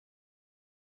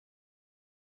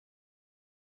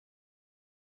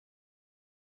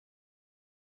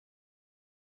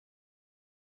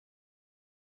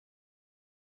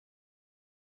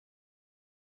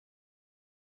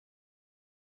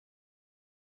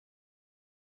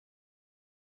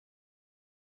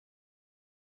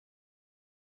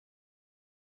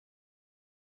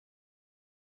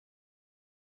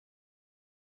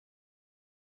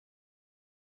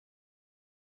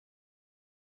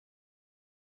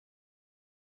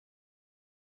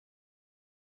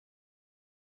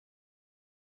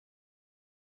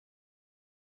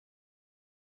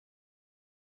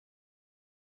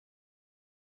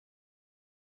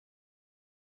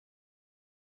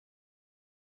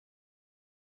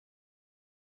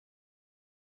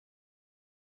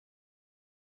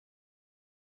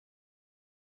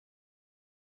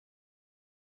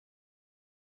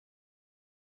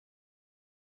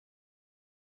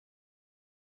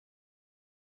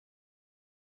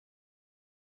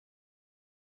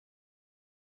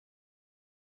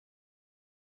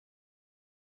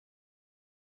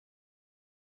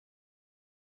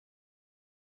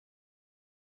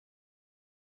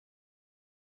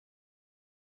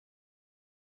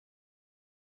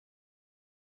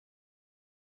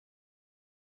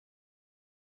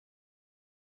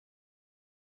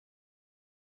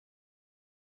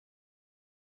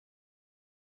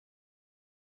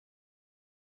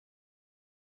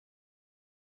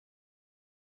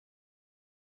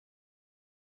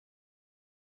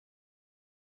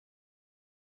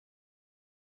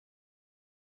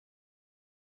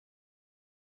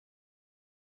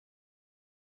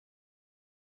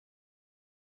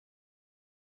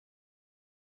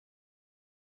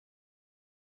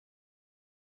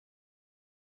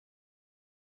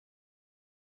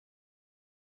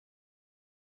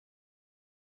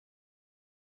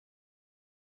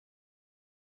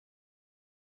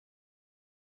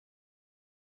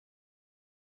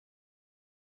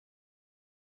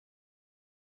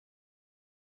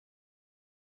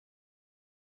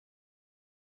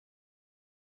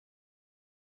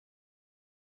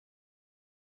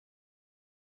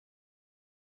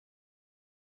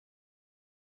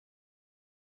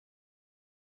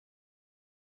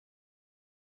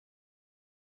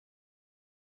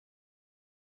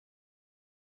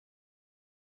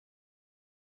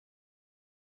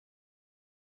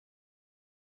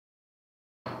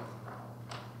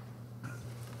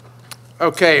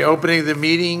Okay, opening the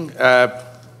meeting,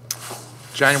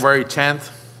 January 10th.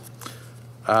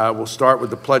 We'll start with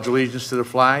the Pledge of Allegiance to the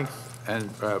flag,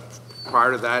 and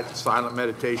prior to that, silent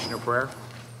meditation or prayer.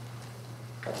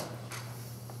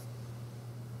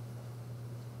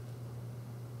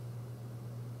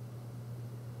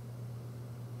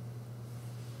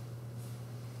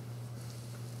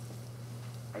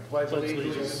 I pledge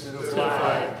allegiance to the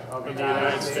flag of the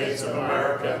United States of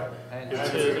America and to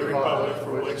the republic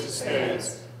for which it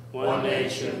stands, one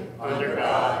nation, under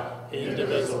God,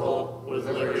 indivisible, with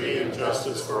liberty and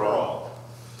justice for all.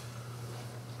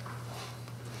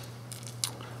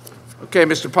 Okay,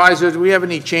 Mr. Pizer, do we have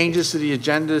any changes to the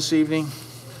agenda this evening?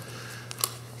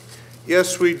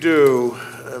 Yes, we do,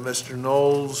 Mr.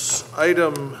 Knowles.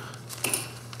 Item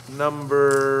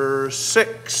number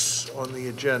 6 on the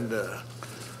agenda,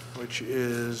 which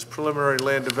is preliminary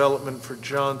land development for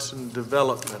Johnson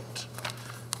Development.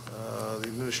 The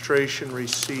administration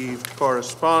received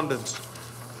correspondence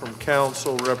from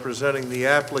counsel representing the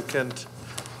applicant,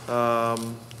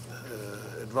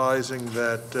 advising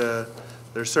that there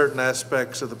are certain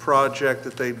aspects of the project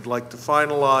that they'd like to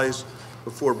finalize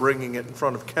before bringing it in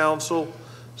front of council.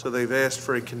 So they've asked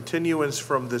for a continuance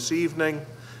from this evening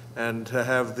and to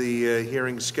have the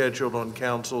hearing scheduled on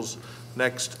council's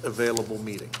next available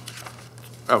meeting.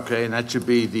 Okay, and that should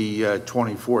be the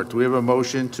 24th. Do we have a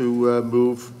motion to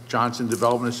move Johnson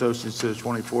Development Associates to the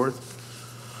 24th?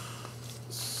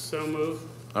 So move.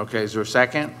 Okay, is there a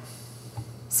second?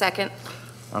 Second.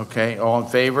 Okay, all in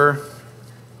favor?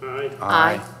 Aye.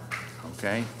 Aye.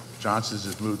 Okay, Johnson's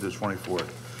is moved to the 24th.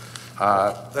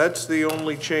 That's the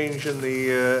only change in the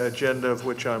agenda of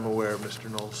which I'm aware, Mr.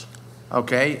 Knowles.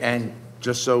 Okay, and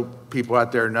just so people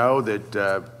out there know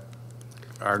that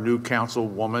our new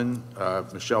councilwoman,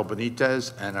 Michelle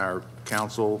Benitez, and our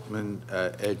councilman,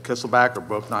 Ed Kisselback, are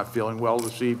both not feeling well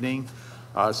this evening.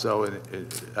 So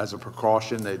as a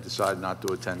precaution, they decided not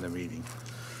to attend the meeting.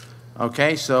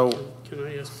 Okay, so. Can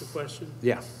I ask a question?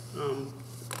 Yeah.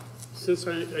 Since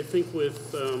I think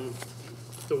with the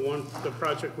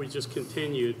project we just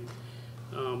continued,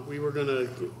 we were going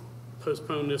to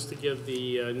postpone this to give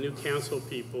the new council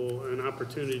people an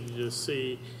opportunity to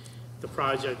see the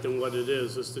project and what it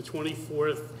is. Is the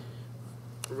 24th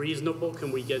reasonable?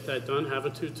 Can we get that done, have a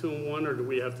 2-2-1, or do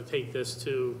we have to take this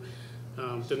to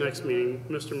the next meeting?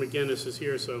 Mr. McGinnis is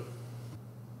here, so.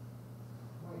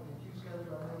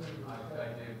 I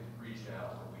did reach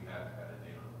out, but we haven't had a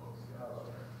date on the books yet.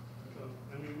 So,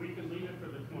 I mean, we can leave it for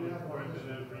the 24th and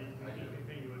then we can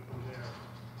continue it from there.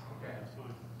 Okay. That's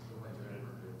fine.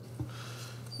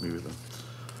 Meet with them.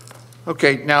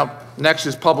 Okay, now next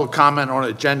is public comment on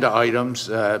agenda items,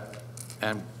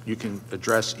 and you can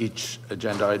address each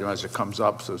agenda item as it comes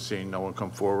up. So seeing no one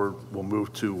come forward, we'll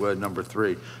move to number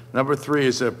 3. Number 3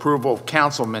 is the approval of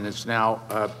council minutes.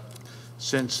 Now,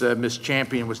 since Ms.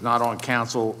 Champion was not on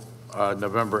council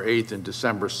November 8th and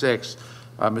December 6th,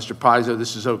 Mr. Pizzo,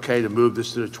 this is okay to move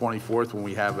this to the 24th when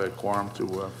we have a quorum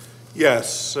to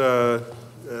Yes. to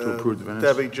approve the minutes?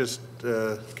 Debbie just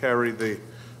carried the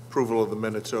approval of the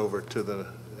minutes over to the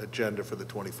agenda for the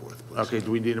 24th, please. Okay,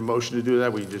 do we need a motion to do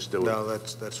that? We just do it? No,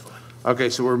 that's fine. Okay,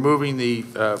 so we're moving the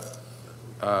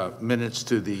minutes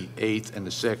to the 8th and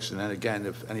the 6th, and then again,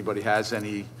 if anybody has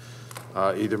any,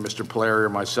 either Mr. Polari or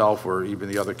myself, or even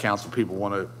the other council people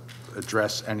want to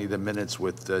address any of the minutes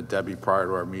with Debbie prior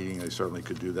to our meeting, they certainly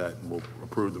could do that, and we'll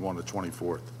approve them on the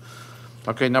 24th.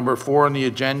 Okay, number 4 on the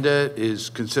agenda is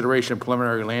consideration of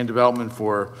preliminary land development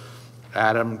for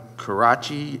Adam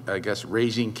Karachi, I guess,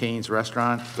 Raising Cane's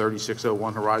Restaurant,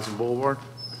 3601 Horizon Boulevard.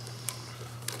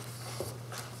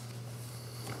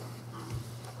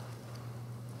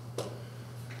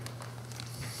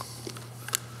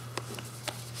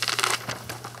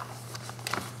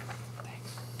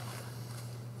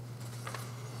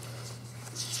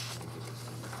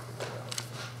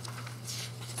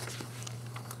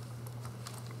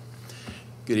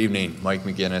 Good evening, Mike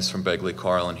McGinnis from Begley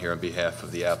Carlin here on behalf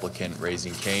of the applicant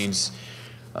Raising Cane's.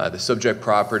 The subject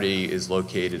property is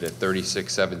located at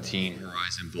 3617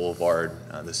 Horizon Boulevard.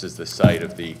 This is the site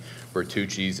of the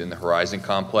Bertucci's in the Horizon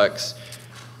Complex.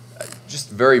 Just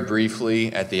very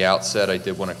briefly at the outset, I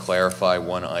did want to clarify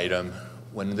one item.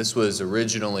 When this was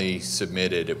originally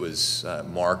submitted, it was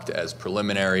marked as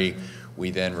preliminary. We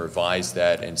then revised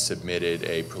that and submitted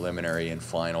a preliminary and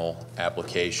final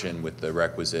application with the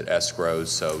requisite escrows.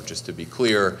 So just to be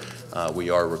clear, we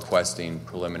are requesting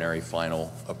preliminary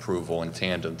final approval in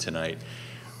tandem tonight.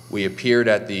 We appeared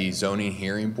at the zoning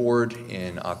hearing board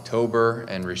in October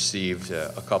and received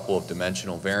a couple of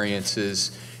dimensional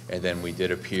variances And then we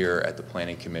did appear at the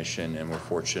Planning Commission and were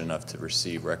fortunate enough to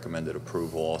receive recommended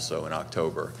approval also in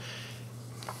October.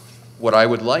 What I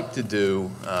would like to do,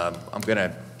 I'm going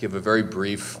to give a very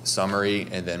brief summary,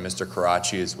 and then Mr.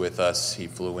 Karachi is with us. He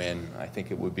flew in. I think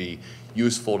it would be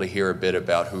useful to hear a bit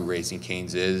about who Raising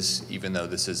Cane's is, even though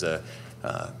this is a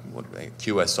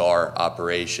QSR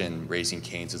operation. Raising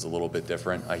Cane's is a little bit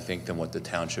different, I think, than what the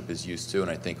township is used to,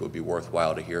 and I think it would be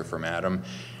worthwhile to hear from Adam.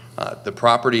 The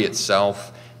property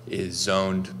itself is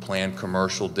zoned planned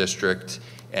commercial district,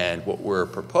 and what we're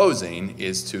proposing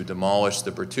is to demolish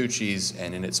the Bertucci's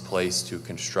and in its place to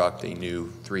construct a new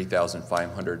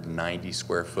 3,590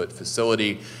 square foot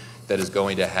facility that is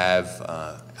going to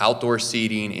have outdoor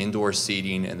seating, indoor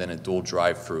seating, and then a dual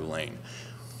drive-through lane.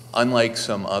 Unlike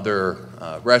some other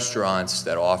restaurants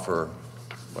that offer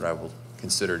what I will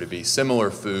consider to be similar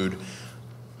food,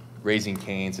 Raising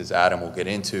Cane's, as Adam will get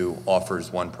into,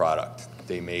 offers one product.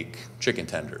 They make chicken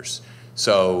tenders.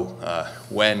 So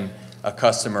when a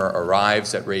customer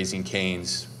arrives at Raising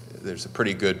Cane's, there's a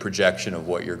pretty good projection of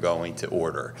what you're going to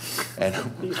order. And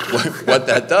what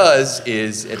that does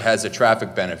is it has a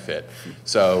traffic benefit.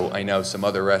 So I know some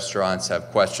other restaurants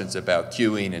have questions about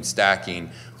queuing and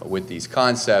stacking with these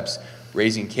concepts.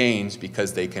 Raising Cane's,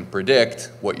 because they can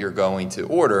predict what you're going to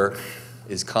order,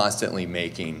 is constantly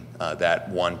making that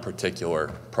one particular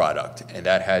product. And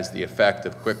that has the effect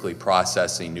of quickly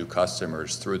processing new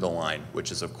customers through the line,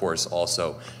 which is of course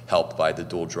also helped by the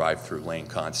dual drive-through lane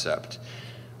concept.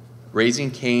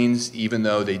 Raising Cane's, even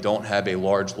though they don't have a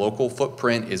large local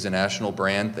footprint, is a national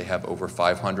brand. They have over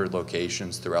 500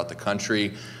 locations throughout the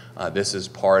country. This is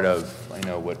part of, I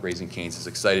know what Raising Cane's is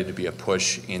excited to be a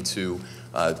push into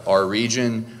our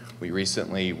region. We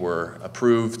recently were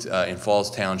approved in Falls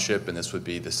Township, and this would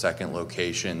be the second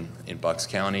location in Bucks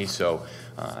County. So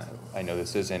I know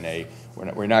this isn't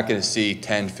we're not going to see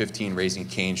 10, 15 Raising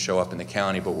Cane's show up in the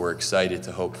county, but we're excited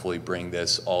to hopefully bring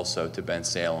this also to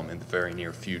Bensalem in the very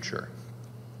near future.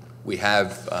 We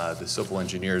have the civil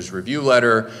engineer's review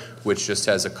letter, which just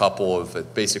has a couple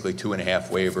of basically 2.5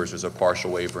 waivers. There's a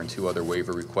partial waiver and 2 other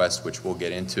waiver requests, which we'll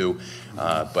get into.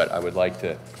 But I would like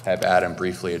to have Adam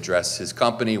briefly address his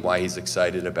company, why he's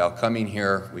excited about coming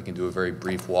here. We can do a very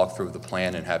brief walkthrough of the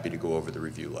plan, and happy to go over the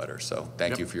review letter. So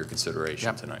thank you for your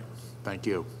consideration tonight. Thank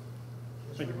you.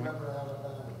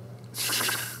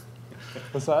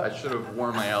 What's that? I should have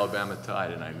worn my Alabama tie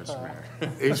tonight, Mr.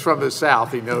 Mayor. He's from the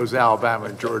South. He knows Alabama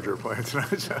and Georgia are playing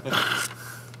tonight.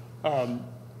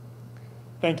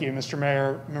 Thank you, Mr.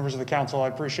 Mayor, members of the council. I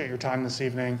appreciate your time this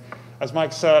evening. As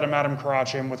Mike said, I'm Adam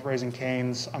Karachi. I'm with Raising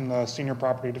Cane's. I'm the Senior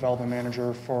Property Development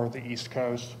Manager for the East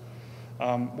Coast.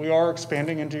 We are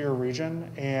expanding into your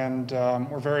region, and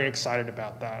we're very excited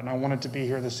about that. And I wanted to be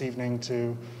here this evening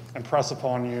to impress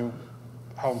upon you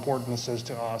how important this is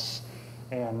to us.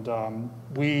 And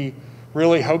we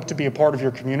really hope to be a part of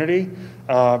your community,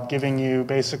 giving you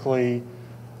basically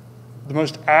the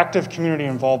most active community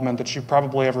involvement that you've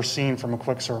probably ever seen from a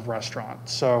quick serve restaurant.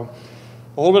 So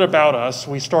a little bit about us.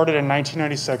 We started in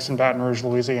 1996 in Baton Rouge,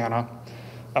 Louisiana.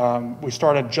 We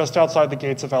started just outside the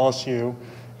gates of LSU,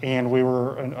 and we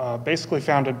were basically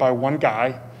founded by one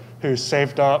guy who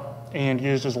saved up and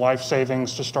used his life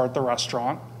savings to start the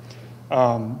restaurant.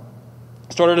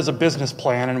 Started as a business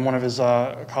plan in one of his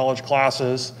college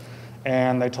classes,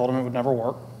 and they told him it would never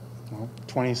work. Well,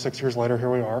 26 years later, here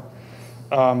we are.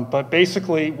 But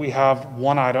basically, we have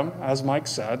one item, as Mike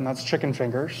said, and that's chicken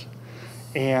fingers.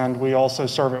 And we also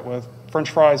serve it with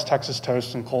French fries, Texas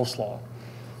toast, and coleslaw.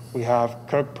 We have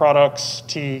Coke products,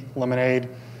 tea, lemonade,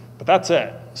 but that's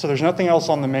it. So there's nothing else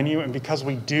on the menu, and because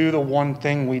we do the one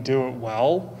thing, we do it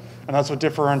well, and that's what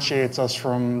differentiates us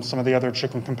from some of the other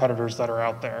chicken competitors that are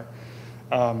out there.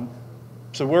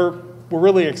 So we're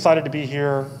really excited to be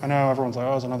here. I know everyone's like,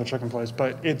 oh, it's another chicken place,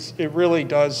 but it really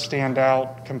does stand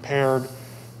out compared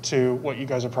to what you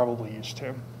guys are probably used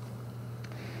to.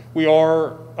 We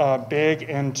are big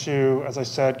into, as I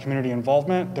said, community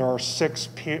involvement. There are 6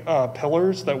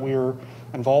 pillars that we're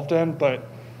involved in, but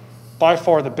by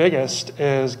far the biggest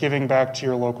is giving back to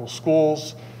your local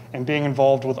schools and being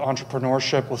involved with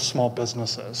entrepreneurship with small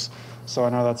businesses. So I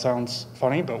know that sounds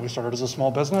funny, but we started as a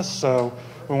small business, so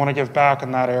we want to give back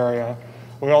in that area.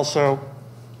 We also,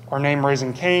 our name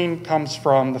Raising Cane comes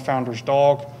from the founder's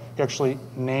dog. He actually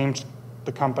named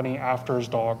the company after his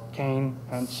dog, Cane,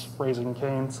 hence Raising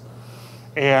Cane's.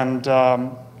 And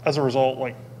as a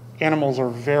result, animals are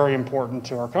very important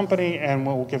to our company, and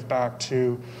we'll give back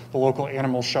to the local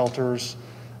animal shelters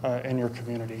in your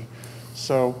community.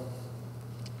 So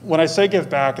when I say give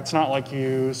back, it's not like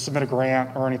you submit a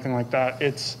grant or anything like that.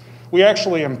 We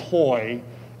actually employ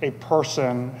a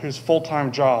person whose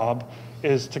full-time job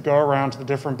is to go around to the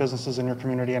different businesses in your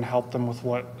community and help them with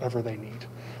whatever they need,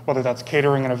 whether that's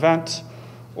catering an event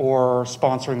or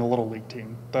sponsoring the Little League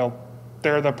team.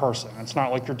 They're the person. It's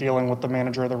not like you're dealing with the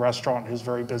manager of the restaurant who's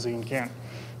very busy and can't,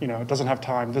 doesn't have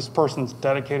time. This person's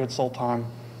dedicated full-time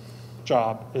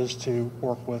job is to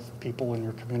work with people in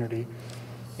your community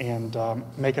and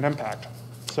make an impact.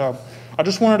 So I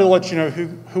just wanted to let you know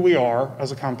who we are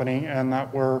as a company, and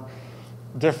that we're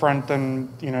different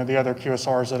than the other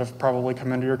QSRs that have probably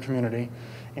come into your community.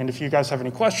 And if you guys have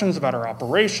any questions about our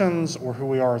operations or who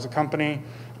we are as a company,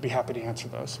 I'd be happy to answer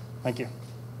those. Thank you.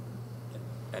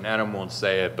 And Adam won't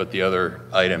say it, but the other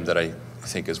item that I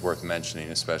think is worth mentioning,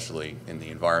 especially in the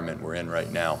environment we're in right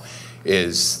now,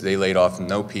 is they laid off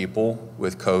no people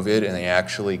with COVID, and they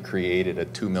actually created a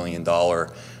 $2 million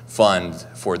fund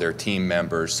for their team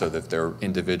members, so that there are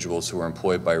individuals who are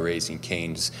employed by Raising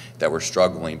Cane's that were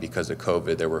struggling because of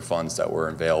COVID. There were funds that were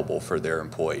available for their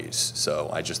employees. So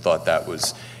I just thought that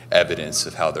was evidence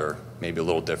of how they're maybe a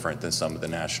little different than some of the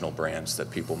national brands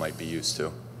that people might be used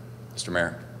to. Mr.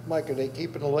 Mayor? Mike, are they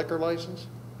keeping a liquor license?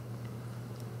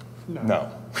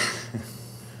 No.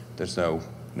 There's no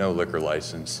liquor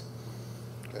license.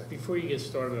 Before you get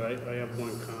started, I have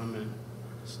one comment.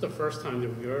 This is the first time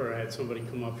that we've ever had somebody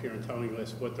come up here and telling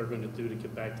us what they're going to do to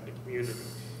get back to the community.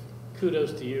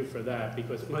 Kudos to you for that,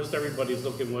 because most everybody's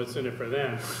looking what's in it for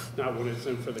them, not what it's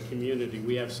in for the community.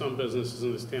 We have some businesses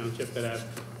in this township that have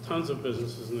tons of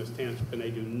businesses in this township, and they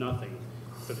do nothing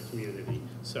for the community.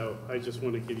 So I just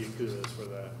want to give you kudos for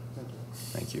that.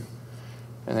 Thank you.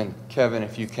 And then Kevin,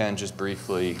 if you can just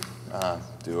briefly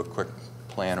do a quick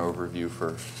plan overview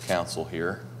for council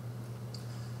here.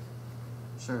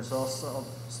 Sure, so I'll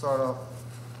start off.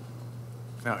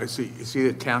 Now, is he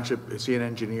the township, is he an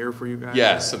engineer for you guys?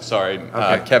 Yes, I'm sorry.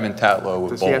 Okay. Kevin Tatlow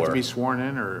with Does he have to Bowler. be sworn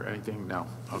in or anything? No.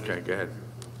 Okay, go ahead.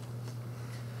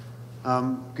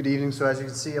 Good evening. So as you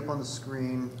can see up on the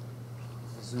screen,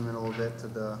 I'll zoom in a little bit to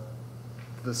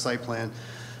the site plan.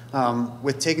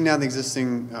 With taking down the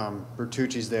existing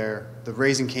Bertucci's there, the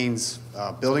Raising Cane's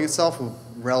building itself will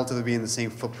relatively be in the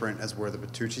same footprint as where the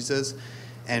Bertucci's is.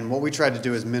 And what we tried to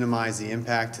do is minimize the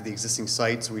impact to the existing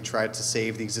site. So we tried to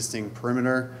save the existing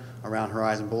perimeter around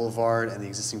Horizon Boulevard and the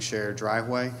existing shared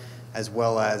driveway, as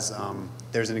well as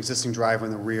there's an existing driveway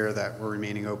in the rear that we're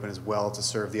remaining open as well to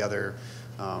serve the other,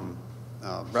 the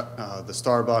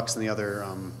Starbucks and the other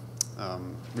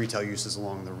retail uses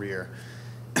along the rear.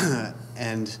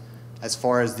 And as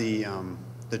far as the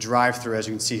drive-through, as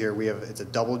you can see here, it's a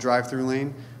double drive-through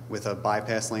lane with a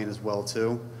bypass lane as well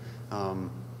too.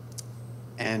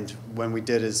 And when we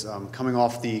did is coming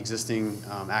off the existing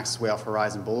access way off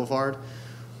Horizon Boulevard,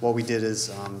 what we did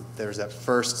is there's that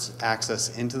first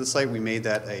access into the site. We made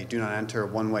that a do not enter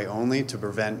one-way only to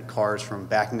prevent cars from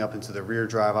backing up into the rear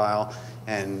drive aisle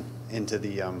and into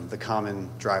the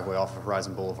common driveway off of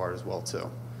Horizon Boulevard as well too.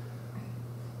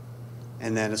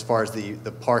 And then as far as the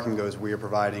parking goes, we are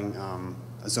providing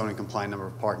a zoning compliant number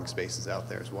of parking spaces out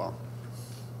there as well.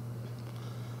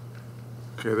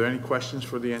 Okay, are there any questions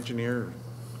for the engineer?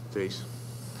 Jace?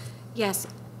 Yes.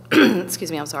 Excuse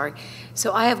me, I'm sorry.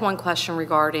 So I have one question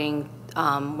regarding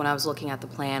when I was looking at the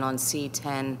plan on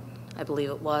C10, I believe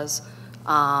it was,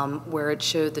 where it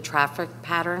showed the traffic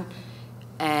pattern.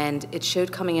 And it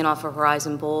showed coming in off of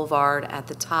Horizon Boulevard at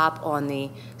the top on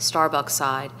the Starbucks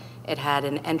side. It had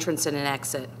an entrance and an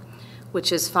exit,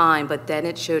 which is fine, but then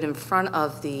it showed in front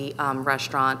of the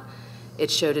restaurant, it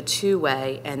showed a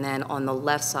two-way, and then on the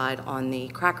left side, on the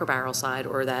Cracker Barrel side,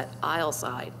 or that aisle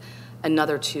side,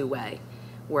 another two-way,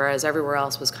 whereas everywhere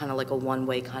else was kind of like a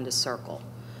one-way kind of circle.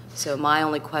 So my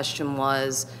only question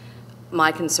was,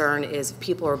 my concern is if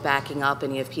people are backing up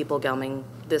and you have people going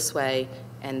this way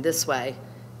and this way,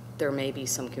 there may be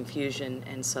some confusion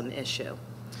and some issue.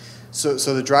 So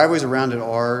the driveways around it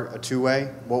are a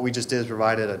two-way. What we just did is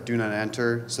provided a do not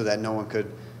enter so that no one could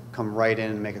come right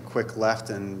in and make a quick left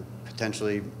and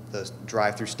potentially the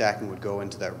drive-through stacking would go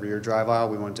into that rear drive aisle.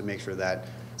 We wanted to make sure that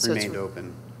remained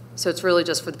open. So it's really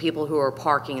just for the people who are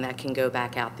parking that can go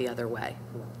back out the other way?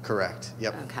 Correct,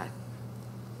 yep. Okay.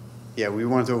 Yeah, we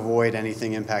wanted to avoid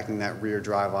anything impacting that rear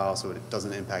drive aisle so it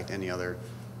doesn't impact any other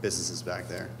businesses back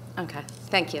there. Okay,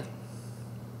 thank you.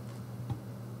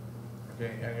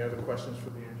 Okay, any other questions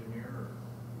for the engineer?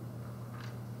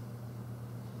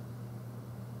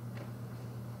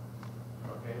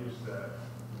 Okay, just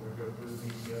we'll go through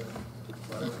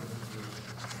the letter.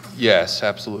 Yes,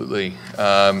 absolutely.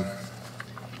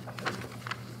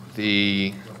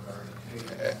 The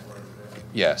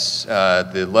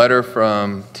letter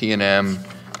from T&M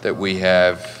that we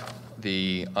have,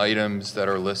 the items that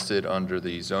are listed under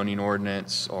the zoning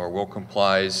ordinance are will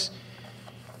complies.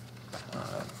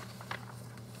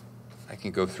 I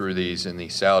can go through these in the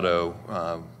saldo,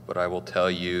 but I will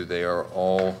tell you they are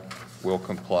all will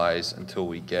complies until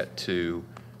we get to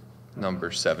number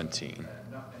 17. And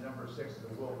number 6 is the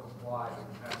will comply, but you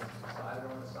haven't decided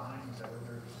on the sign, is that what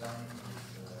they're saying?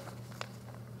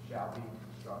 Shall be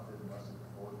constructed unless the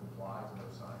board complies, and no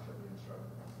sign shall be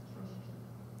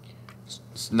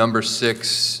instructed. Number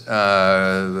 6,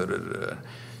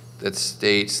 that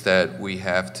states that we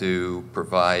have to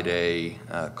provide a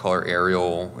color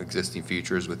aerial existing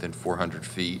features within 400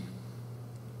 feet,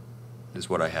 is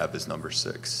what I have as number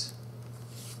 6.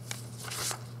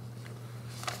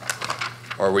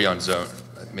 Are we on zone?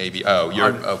 Maybe, oh,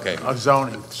 you're, okay. On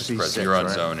zoning, Mr. C6, President, you're on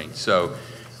right? zoning. So,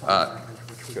 go ahead,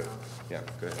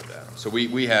 Adam. So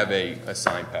we have a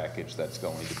sign package that's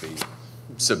going to be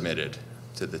submitted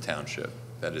to the township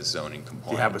that is zoning Do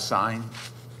compliant. you have a sign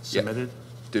submitted?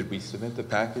 Did we submit the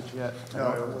package yet?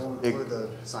 No, we'll include the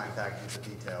sign package, the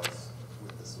details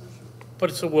with the submission. But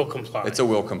it's a will comply. It's a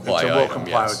will comply It's a will item,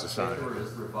 comply with yes. the sign. Paper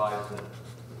is revised the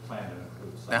plan to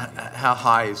include Now, sign. how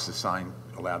high is the sign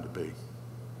allowed to be,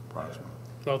 approximately?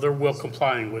 Well, they're will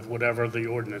complying with whatever the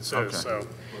ordinance says, Okay. so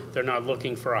they're not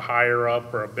looking for a higher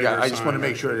up or a bigger sign. Yeah, I just want to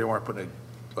make sure they weren't putting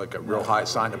like a real high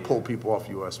sign to pull people off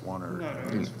US 1 or, No,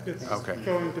 it's Okay.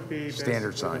 going to be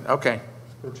standard basically sign, okay,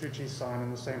 the Bertucci sign in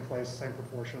the same place, same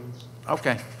proportions.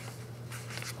 okay.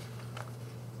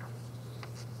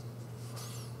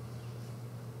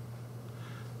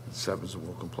 Seven's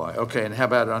will comply. Okay, and how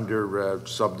about under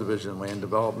subdivision land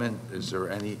development? Is there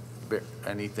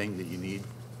anything that you need?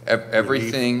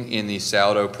 Everything in the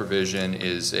saldo provision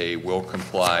is a will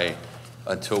comply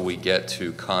until we get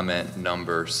to comment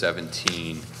number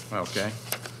 17, Okay,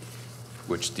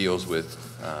 which deals with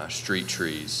street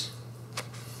trees.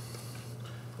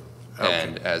 Okay.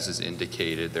 And as is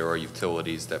indicated, there are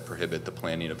utilities that prohibit the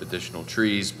planting of additional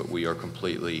trees, but we are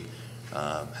completely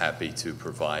happy to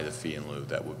provide a fee in lieu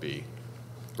that would be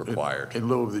required. in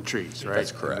lieu of the trees, right?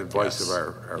 That's correct, And advice yes. of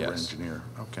our Yes. engineer,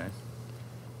 okay.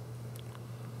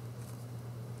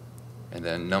 And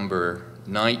then number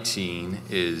 19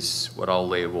 is what I'll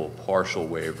label partial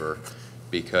waiver,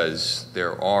 because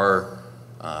there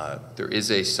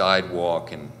is a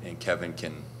sidewalk, and Kevin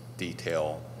can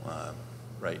detail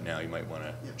right now. You might want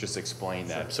to just explain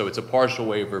that. So it's a partial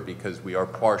waiver because we are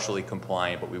partially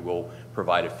compliant, but we will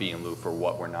provide a fee in lieu for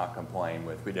what we're not complying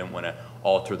with. We didn't want to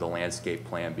alter the landscape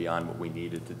plan beyond what we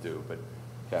needed to do, but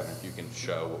Kevin, if you can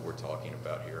show what we're talking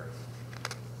about here.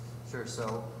 Sure,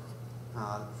 so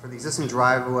for the existing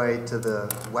driveway to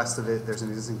the west of it, there's an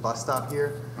existing bus stop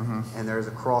here, and there's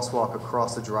a crosswalk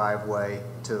across the driveway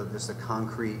to just a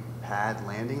concrete pad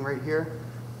landing right here,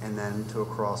 and then to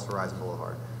across Horizon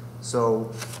Boulevard. So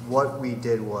what we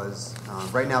did was,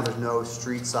 right now there's no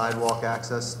street sidewalk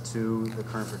access to the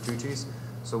current Bertucci's,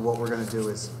 so what we're going to do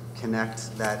is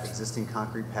connect that existing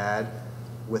concrete pad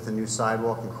with a new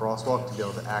sidewalk and crosswalk to be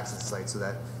able to access the site so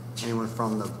that anyone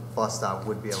from the bus stop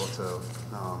would be able to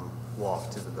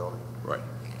walk to the building. Right.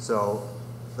 So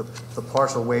the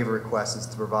partial waiver request is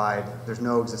to provide, there's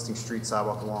no existing street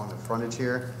sidewalk along the frontage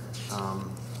here.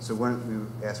 So we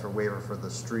ask for a waiver for the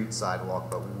street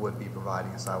sidewalk, but we would be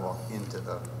providing a sidewalk into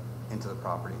the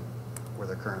property where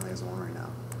there currently is one right now.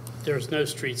 There's no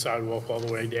street sidewalk all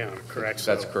the way down, correct?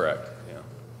 That's So- correct, yeah.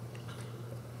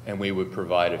 And we would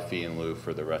provide a fee in lieu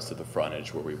for the rest of the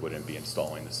frontage where we wouldn't be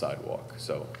installing the sidewalk.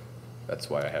 So that's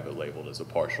why I have it labeled as a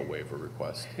partial waiver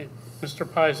request. Mr.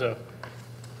 Pizzo,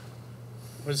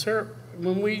 was there,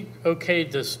 when we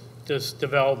okayed this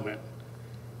development,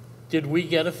 did we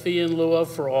get a fee in lieu of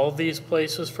for all these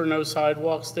places for no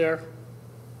sidewalks there?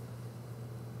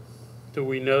 Do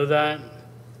we know that?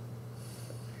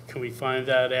 Can we find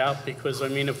that out? Because, I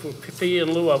mean, if a fee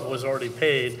in lieu of was already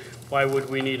paid, why would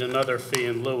we need another fee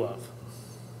in lieu of?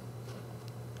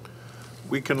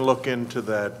 We can look into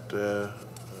that,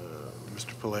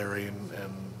 Mr. Polari,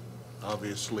 and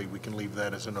obviously we can leave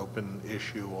that as an open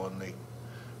issue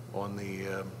on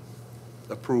the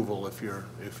approval if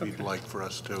you'd like for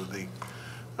us to.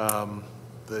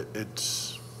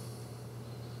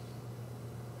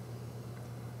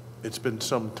 It's been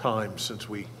some time since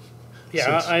we.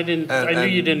 Yeah, I knew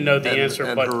you didn't know the answer,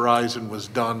 And but Horizon was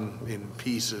done in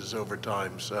pieces over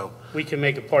time, so. we can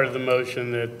make it part of the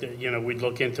motion that, you know, we'd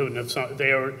look into it, and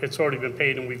if it's already been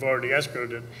paid and we've already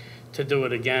escrowed it, to do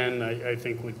it again, I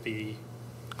think would be,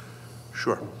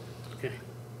 Sure. okay.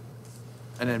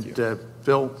 And then,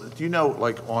 Bill, do you know,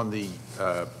 like on the,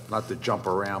 not to jump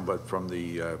around, but from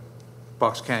the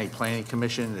Bucks County Planning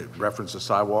Commission, it referenced the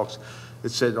sidewalks. It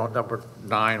said on number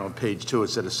 9 on page 2, it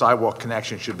said a sidewalk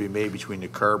connection should be made between the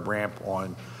curb ramp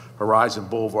on Horizon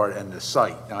Boulevard and the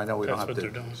site. Now, I know we don't That's have what to.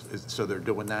 they're doing. So they're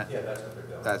doing that? Yeah, that's what they're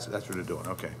doing. That's what they're doing,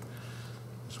 okay.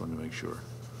 Just wanted to make sure.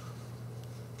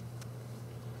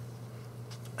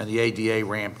 And the ADA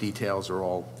ramp details are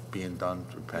all being done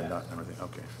through PennDOT and everything,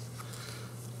 okay.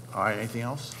 All right, anything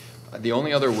else? The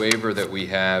only other waiver that we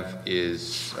have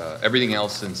is, everything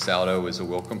else in Saldo is a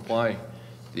will comply.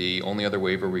 The only other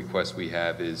waiver request we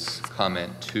have is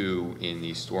comment 2 in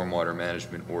the stormwater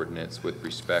management ordinance with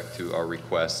respect to our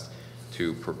request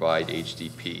to provide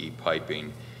HDPE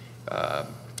piping. And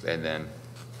then,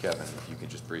 Kevin, if you could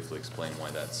just briefly explain why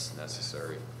that's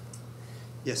necessary.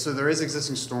 Yeah, so there is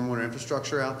existing stormwater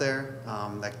infrastructure out there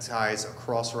that ties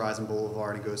across Horizon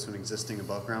Boulevard and goes to an existing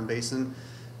above-ground basin.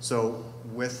 So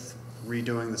with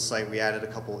redoing the site, we added a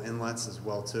couple inlets as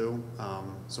well too.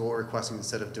 So what we're requesting,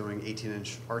 instead of doing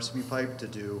 18-inch RCP pipe, to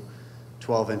do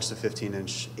 12-inch to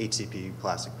 15-inch HCP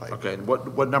plastic pipe. Okay, and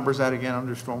what number is that again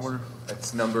under stormwater?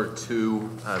 That's number 2,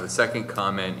 the second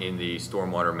comment in the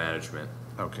stormwater management.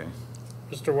 Okay.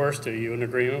 Mr. Worst, are you in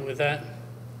agreement with that?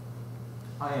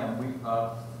 I am.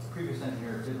 Previous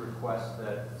engineer did request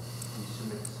that we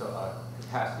submit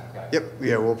capacity calculation. Yep,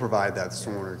 yeah, we'll provide that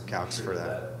stormwater calcs for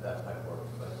that. That type works,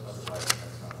 but otherwise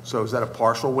that's not. So is that a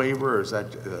partial waiver, or is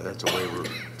that, that's a waiver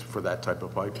for that type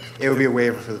of pipe? It would be a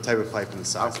waiver for the type of pipe and the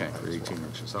size. Okay, of the for pipe as 18 well.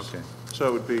 inches, okay. So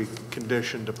it would be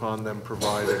conditioned upon them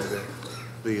providing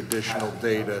the additional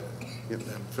data, and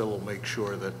Phil will make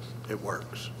sure that it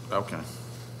works. Okay.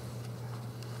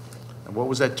 And what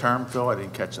was that term, Phil? I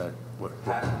didn't catch that. What?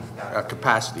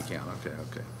 Capacity count, okay,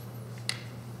 okay.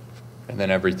 And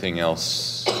then everything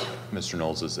else, Mr.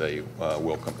 Knowles, is a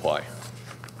will comply.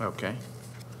 Okay.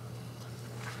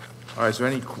 All right, is there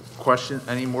any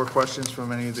more questions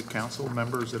from any of the council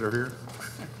members that are here?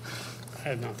 I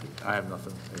have nothing. I have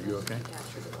nothing. Are you okay?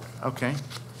 Okay.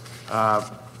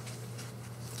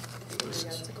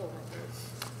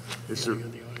 Is there,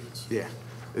 In the audience. yeah.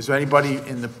 Is there anybody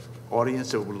in the audience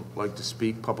that would like to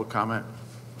speak, public comment,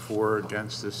 for or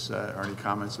against this, or any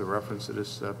comments or reference to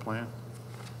this plan?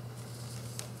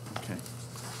 Okay.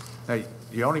 Now,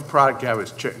 the only product you have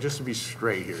is just to be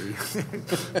straight here,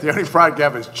 the only product you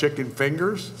have is chicken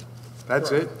fingers?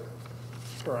 That's it?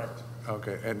 Correct.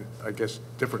 Okay, and I guess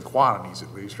different quantities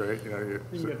at least, right? You know,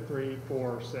 You can get 3,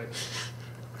 4, 6.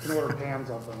 You can order pans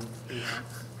of them. You know.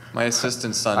 My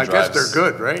assistant's son I drives. guess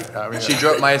they're good, right? I mean, She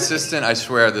drove, my assistant, I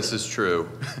swear this is true.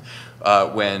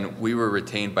 When we were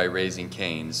retained by Raising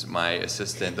Cane's, my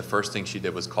assistant, the first thing she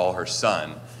did was call her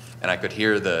son, and I could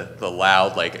hear the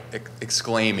loud, like,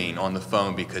 exclaiming on the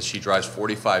phone because she drives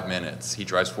 45 minutes. He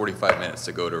drives 45 minutes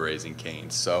to go to Raising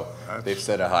Cane's. So they've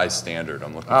set a high standard.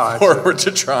 I'm looking forward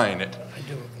to trying it. I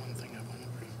do have one thing I want to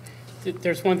bring.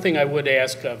 There's one thing I would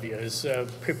ask of you is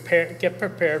get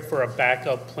prepared for a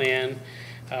backup plan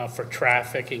for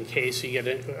traffic in case you get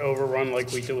overrun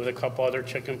like we do with a couple other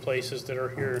chicken places that are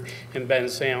here in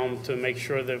Bensalem, to make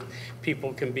sure that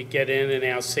people can get in and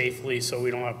out safely so we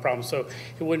don't have problems. So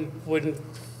it wouldn't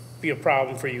be a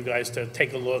problem for you guys to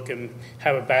take a look and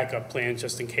have a backup plan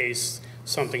just in case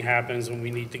something happens and we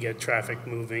need to get traffic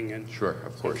moving. And Sure,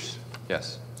 of course,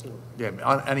 yes. yeah,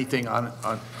 on anything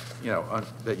you know,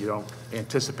 that you don't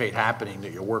anticipate happening,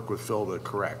 that you work with Phil to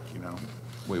correct, you know?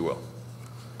 We will.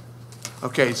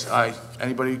 Okay, so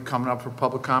anybody coming up for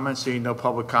public comment? Seeing no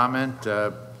public comment,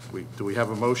 do we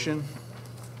have a motion?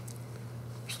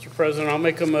 Mr. President, I'll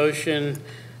make a motion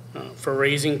for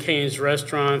Raising Cane's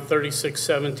Restaurant,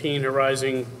 3617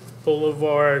 Horizon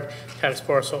Boulevard, tax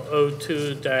parcel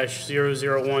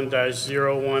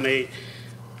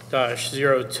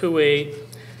 02-001-018-028,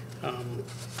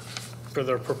 for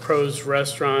their proposed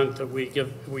restaurant, that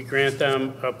we grant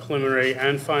them a preliminary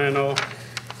and final.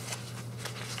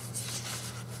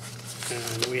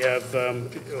 And we have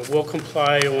will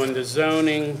comply on the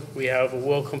zoning. We have a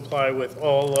will comply with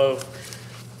all of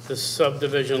the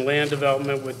subdivision land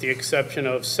development, with the exception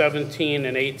of 17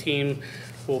 and 18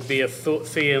 will be a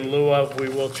fee in lieu of. We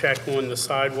will check on the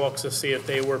sidewalks to see if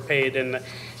they were paid in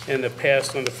the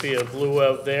past on the fee of lieu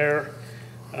of there.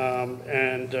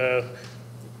 And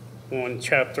on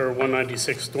Chapter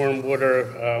 196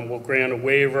 stormwater, we'll grant a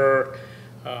waiver.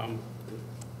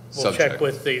 We'll check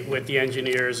with the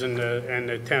engineers and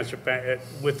the township,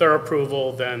 with their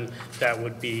approval, then that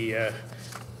would be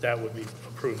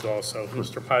approved also.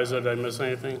 Mr. Paiza, did I miss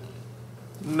anything?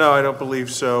 No, I don't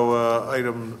believe so.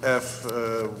 Item F,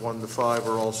 1 to 5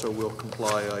 are also will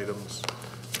comply items.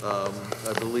 I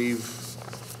believe,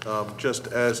 just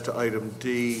as to item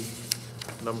D,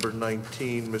 number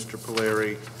 19, Mr.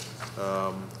 Polari,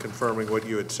 confirming what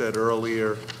you had said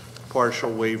earlier,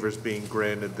 partial waivers being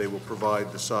granted, they will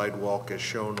provide the sidewalk as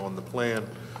shown on the plan.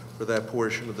 for that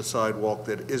portion of the sidewalk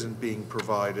that isn't being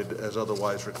provided as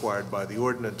otherwise required by the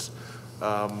ordinance.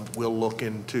 We'll look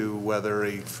into whether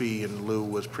a fee in lieu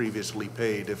was previously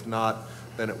paid. If not,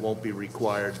 then it won't be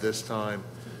required this time.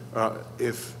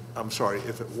 If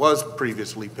it was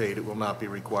previously paid, it will not be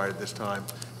required this time.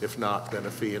 If not, then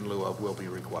a fee in lieu of will be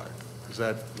required. Is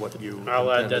that what you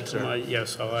I'll add that intended, to sir? my,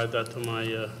 yes, I'll add that to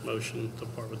my motion to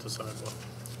part with the sidewalk.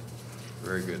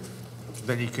 Very good.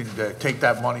 Then you can take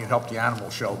that money and help the animal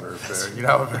shelter, you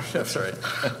know? That's right.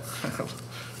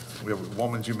 We have a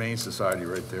Woman's Humane Society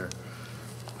right there.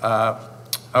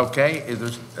 Okay,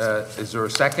 is there a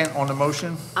second on the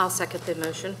motion? I'll second the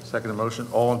motion. Second the motion,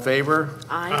 all in favor?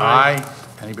 Aye. Aye.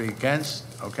 Anybody against?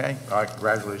 Okay, all right,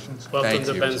 congratulations. Welcome Thank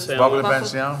to you. Bensalem. Welcome to Welcome.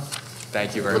 Bensalem.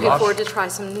 Thank you very Looking much. forward to try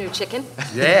some new chicken,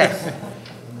 Yeah.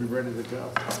 Be ready to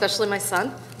go. especially my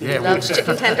son. Yeah, He loves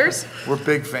chicken tenders. We're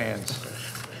big fans.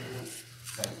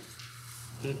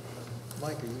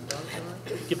 Mike, are you done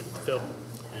tonight? Give it to Phil.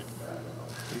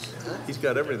 He's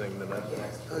got everything tonight.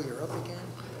 Oh, you're up again?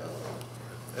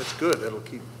 That's good. It'll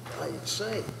keep. I'd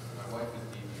say.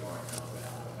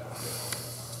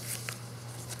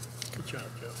 Good job,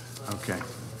 Joe. Okay.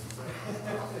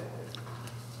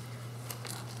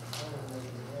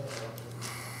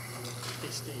 Hey,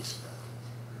 Stace,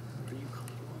 are you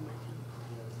comfortable making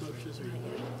motions or you?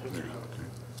 Okay.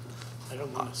 I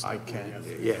don't want to I stop. can,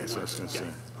 yeah, so I was gonna say,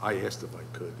 I asked if I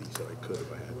could, he said I could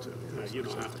if I had to. No, you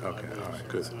don't have to. Okay, all right,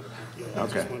 good. It's not a big deal. I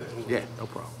Okay, just wanted to- yeah, no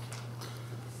problem.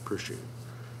 Appreciate it.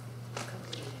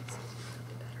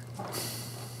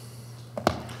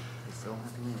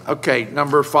 Okay,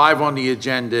 number 5 on the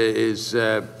agenda is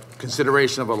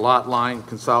consideration of a lot line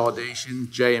consolidation,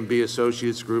 J&B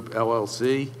Associates Group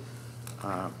LLC.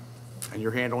 And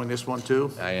you're handling this one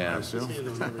too? I am. assume?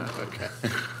 Okay.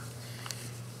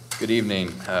 Good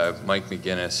evening, Mike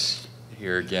McGinnis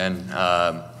here again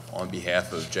on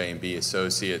behalf of J&B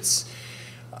Associates.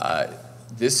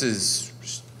 This is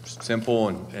simple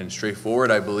and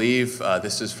straightforward, I believe.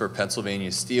 This is for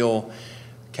Pennsylvania Steel.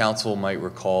 Council might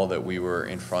recall that we were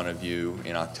in front of you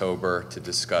in October to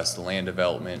discuss the land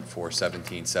development for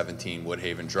 1717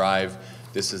 Woodhaven Drive.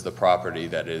 This is the property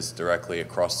that is directly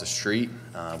across the street,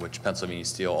 which Pennsylvania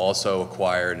Steel also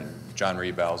acquired, and John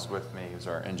Rebow's with me, who's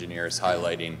our engineer, is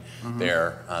highlighting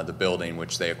there the building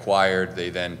which they acquired. They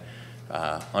then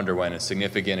underwent a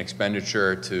significant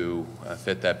expenditure to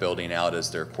fit that building out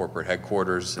as their corporate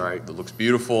headquarters. Right. It looks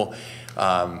beautiful.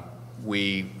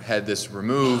 We had this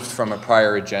removed from a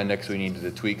prior agenda because we needed to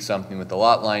tweak something with the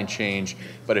lot line change.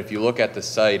 But if you look at the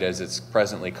site as it's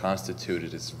presently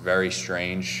constituted, it's very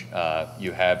strange.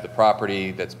 You have the property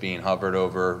that's being hovered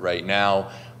over right now,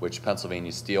 which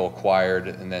Pennsylvania Steel acquired,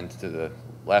 and then to the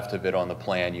left of it on the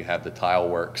plan, you have the tile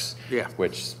works, Yeah.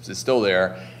 which is still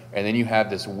there. And then you have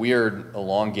this weird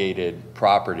elongated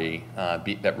property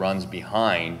that runs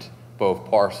behind both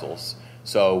parcels.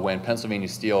 So when Pennsylvania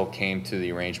Steel came to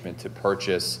the arrangement to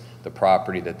purchase the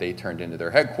property that they turned into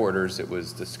their headquarters, it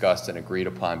was discussed and agreed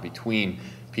upon between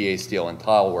PA Steel and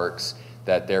Tile Works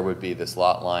that there would be this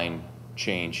lot line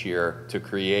change here to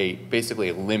create, basically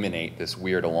eliminate this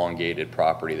weird elongated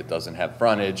property that doesn't have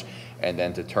frontage, and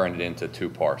then to turn it into 2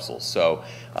 parcels. So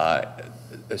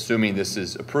assuming this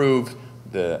is approved,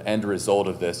 the end result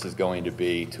of this is going to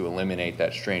be to eliminate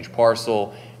that strange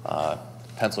parcel.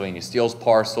 Pennsylvania Steel's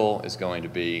parcel is going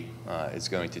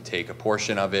to take a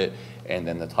portion of it, and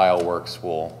then the Tile Works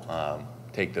will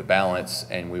take the balance,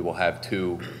 and we will have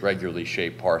 2 regularly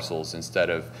shaped parcels instead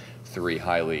of 3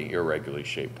 highly irregularly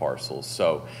shaped parcels.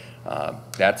 So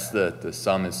that's the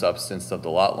sum and substance of the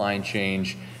lot line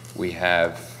change. We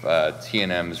have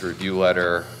T&M's review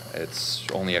letter. It's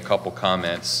only a couple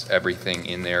comments. Everything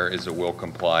in there is a will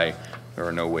comply. There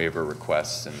are no waiver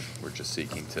requests, and we're just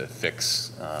seeking to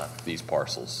fix these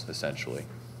parcels, essentially.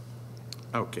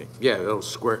 Okay, yeah, it'll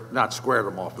not square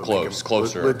them off, but make them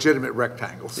Closer. legitimate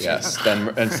rectangles. Yes,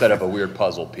 then instead of a weird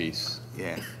puzzle piece.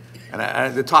 Yeah,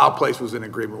 and the tile place was in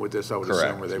agreement with this, I would assume,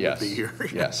 Correct, where they would yes, be here.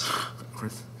 yes.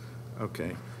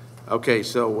 Okay,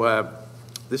 so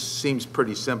this seems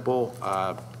pretty simple,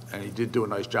 and he did do a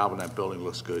nice job on that building,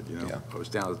 looks good, you know? Yeah. I was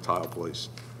down at the tile place,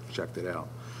 checked it out.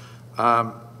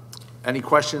 Any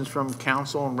questions from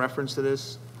council in reference to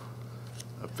this?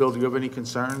 Phil, do you have any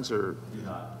concerns, or? Do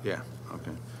not. Yeah,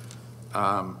 okay.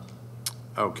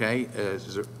 Okay,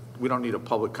 we don't need a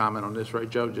public comment on this, right,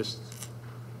 Joe? Just,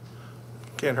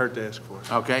 Can't hurt to ask for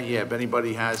it. okay, yeah, if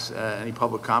anybody has any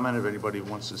public comment, if anybody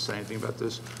wants to say anything about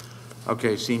this.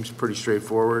 Okay, seems pretty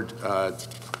straightforward.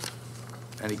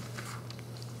 Any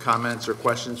comments or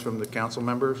questions from the council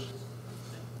members?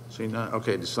 Seeing none,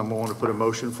 okay, does someone want to put a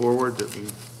motion forward that we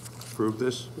approve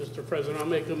this? Mr. President, I'll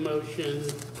make a motion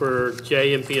for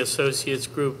J&B Associates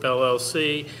Group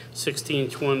LLC,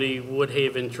 1620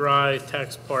 Woodhaven Drive,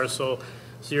 tax parcel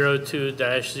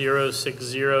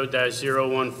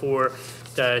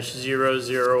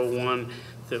 02-060-014-001,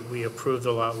 that we approve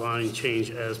the lot line change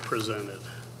as presented.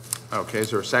 Okay, is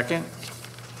there a second?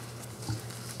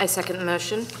 I second the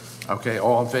motion. Okay,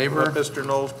 all in favor? Mr.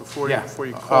 Knowles, before Yeah.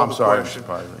 you Oh, call I'm the sorry, question, Mr.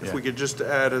 President, if yeah. we could just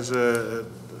add as a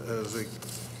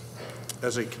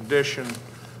condition,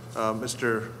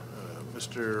 Mr.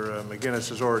 McGinnis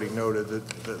has already noted that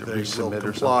they will resubmit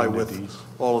or comply something, with the deeds.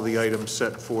 all of the items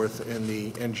set forth in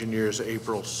the engineer's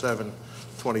April 7,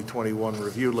 2021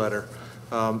 review letter.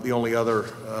 The only other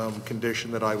condition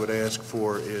that I would ask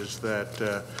for is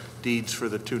that deeds for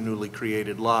the two newly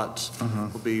created lots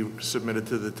will be submitted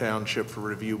to the township for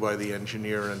review by the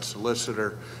engineer and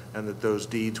solicitor, and that those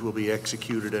deeds will be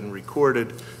executed and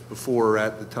recorded before or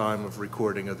at the time of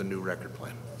recording of the new record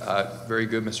plan. Very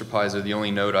good, Mr. Pizer. The only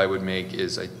note I would make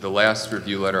is the last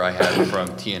review letter I had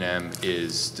from T&M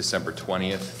is December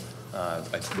 20th,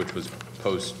 which was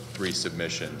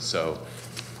post-resubmission. So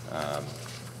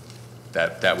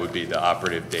that would be the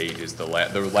operative date, is the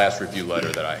last review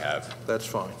letter that I have. That's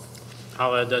fine.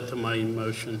 I'll add that to my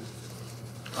motion.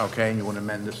 Okay, and you want to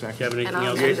amend the Do you have second? anything And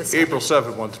I'll else? amend the second. April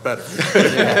 7th one's better.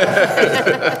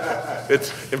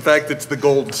 In fact, it's the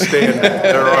gold standard.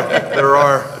 There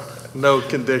are no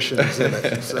conditions in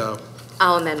it, so.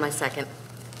 I'll amend my second.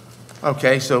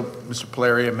 Okay, so Mr.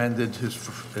 Polari amended his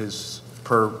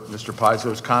per Mr.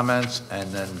 Pizzo's comments,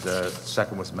 and then the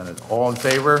second was amended. All in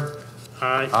favor?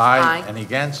 Aye. Aye. Any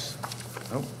against?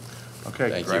 Nope. Okay,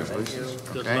 Thank you. congratulations.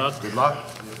 Good Okay, luck. Good luck.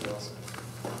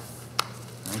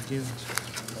 Thank you.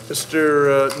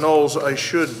 Mr. Knowles, I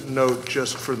should note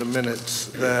just for the minutes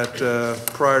that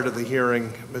prior to the hearing,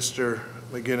 Mr.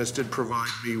 McGinnis did provide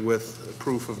me with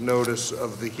proof of notice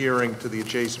of the hearing to the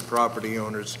adjacent property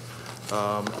owners,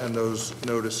 and those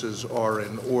notices are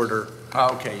in order.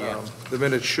 Okay, yeah. The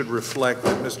minutes should reflect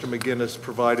that Mr. McGinnis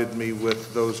provided me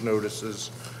with those notices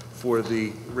for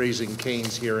the Raising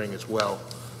Cane's hearing as well.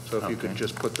 So if you could Okay.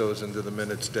 just put those into the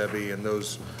minutes, Debbie, and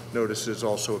those notices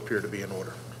also appear to be in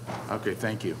order. Okay,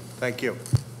 thank you. Thank you.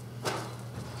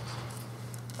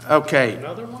 Okay,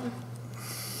 Another one?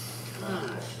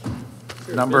 Gosh.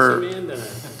 You're a Number- busy man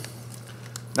tonight.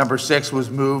 number 6 was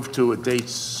moved to a date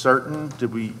certain.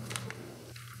 Did we,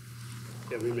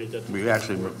 Yeah, we made that. we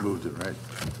actually moved it, right?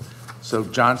 So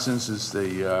Johnson's is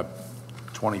the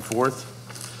 24th.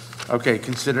 Okay,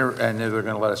 consider, and they're going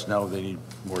to let us know they need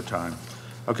more time.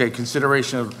 Okay,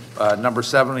 consideration of, number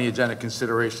 7 on the agenda,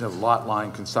 consideration of lot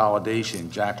line consolidation,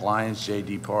 Jack Lyons,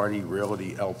 J.D. Party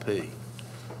Realty LP.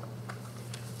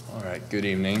 All right, good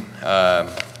evening.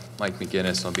 Mike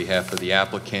McGinnis on behalf of the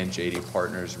applicant, JD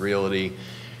Partners Realty.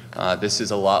 This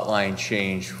is a lot line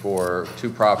change for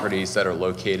two properties that are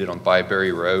located on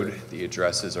Byberry Road. The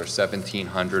addresses are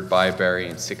 1700 Byberry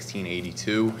and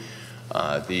 1682.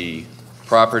 The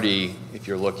property, if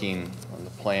you're looking on the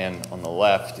plan on the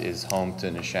left, is home to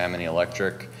Neshaminy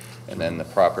Electric, and then the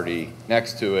property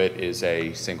next to it is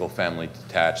a single-family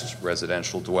detached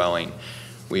residential dwelling.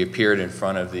 We appeared in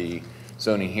front of the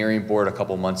zoning hearing board a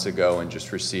couple months ago and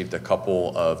just received a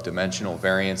couple of dimensional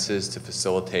variances to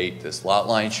facilitate this lot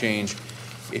line change.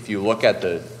 If you look at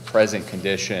the present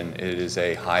condition, it is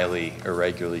a highly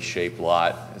irregularly shaped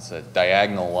lot. It's a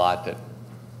diagonal lot that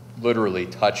literally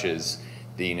touches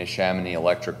the Neshaminy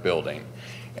Electric building.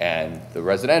 And the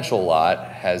residential lot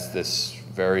has this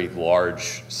very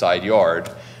large side yard,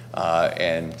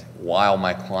 and while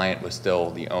my client was still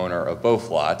the owner of both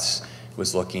lots,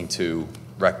 was looking to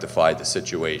rectify the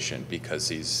situation because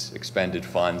he's expended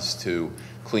funds to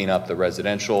clean up the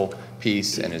residential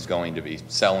piece and is going to be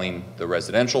selling the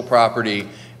residential property,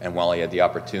 and while he had the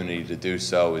opportunity to do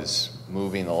so, is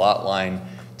moving the lot line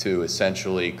to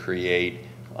essentially create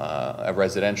a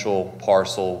residential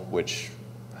parcel which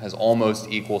has almost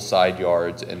equal side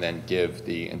yards, and then give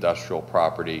the industrial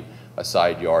property a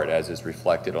side yard as is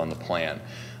reflected on the plan.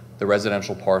 The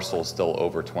residential parcel is still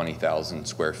over 20,000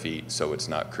 square feet, so it's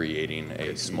not creating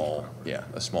a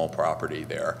small property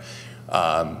there.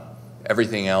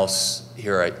 Everything else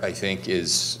here, I think,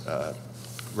 is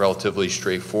relatively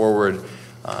straightforward.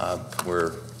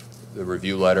 Where the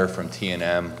review letter from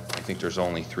T&M, I think there's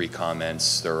only 3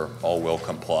 comments. They're all will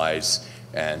complies,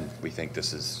 and we think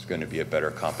this is going to be a better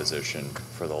composition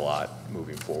for the lot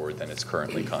moving forward than it's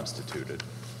currently constituted.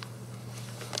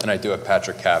 And I do have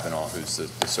Patrick Kavanaugh, who's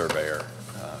the surveyor,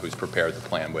 who's prepared the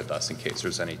plan with us in case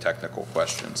there's any technical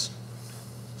questions.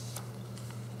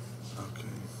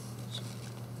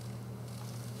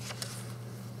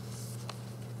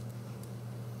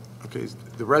 Okay,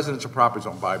 the residential property's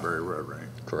on Byberry Road, right?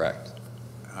 Correct.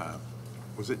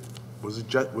 Was it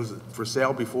for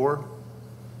sale before?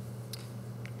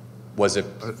 Was it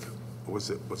Was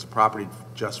the property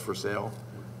just for sale?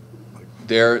 Like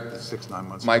there? 6-9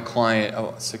 months My ago? client,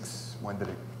 when did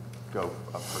it go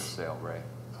up for sale, Ray?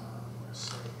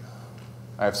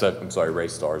 I have said, I'm sorry, Ray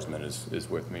Starsman is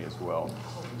with me as well.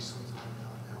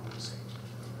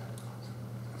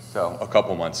 So, a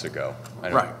couple months ago.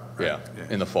 Right, Yeah, yeah.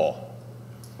 in the fall.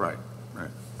 Right.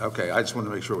 Okay, I just wanted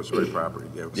to make sure it was the right property.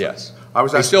 Yeah, Yes. I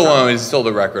was He's actually he's still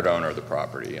the record owner of the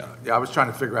property, yeah. Yeah, I was trying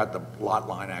to figure out the lot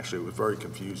line, actually. It was very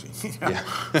confusing. Yeah.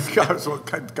 I was got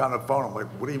on the phone, I'm like,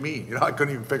 what do you mean? I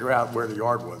couldn't even figure out where the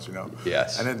yard was,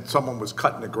 Yes. And then someone was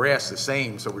cutting the grass the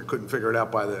same, so we couldn't figure it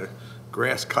out by the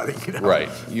grass cutting, Right, It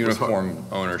was hard. uniform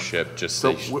ownership, just.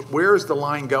 So where is the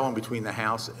line going between the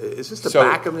house? Is this the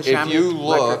back of the So if Neshaminy you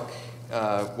Electric? look,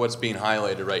 what's being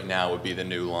highlighted right now would be the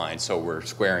new line, so we're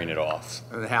squaring it off.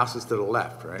 And the house is to the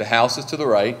left, right? The house is to the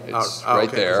right, it's Oh, right okay,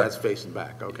 'cause there. that's facing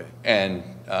back, okay. And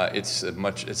it's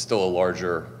still a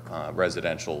larger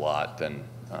residential lot than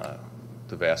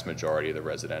the vast majority of the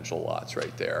residential lots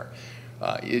right there.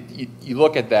 You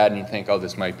look at that and you think, oh,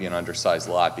 this might be an undersized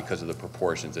lot because of the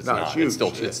proportions. It's No, not. it's huge,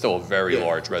 It's still a very Yeah.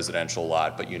 large residential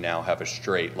lot, but you now have a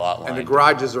straight lot line. And the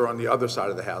garages are on the other side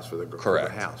of the house for the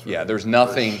Correct. house, right? Yeah, there's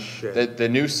nothing, Shit. the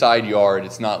new side yard,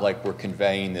 it's not like we're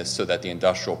conveying this so that the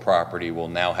industrial property will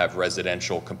now have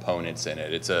residential components in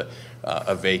it. It's a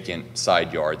vacant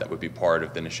side yard that would be part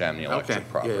of the Neshaminy Okay, Electric yeah,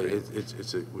 property.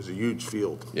 it was a huge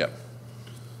field. Yep.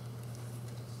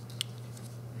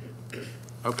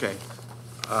 Okay.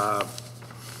 Are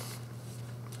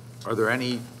there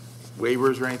any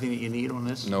waivers or anything that you need on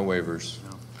this? No waivers.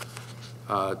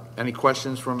 Any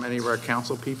questions from any of our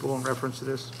council people in reference to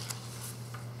this?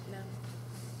 No.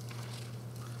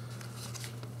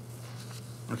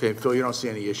 Okay, Phil, you don't see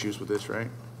any issues with this, right?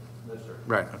 No, sir.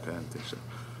 Right, okay, I didn't think so.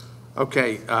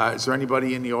 Okay, is there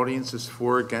anybody in the audience that's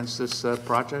for or against this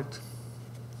project?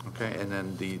 Okay, and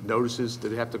then the notices,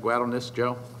 did they have to go out on this,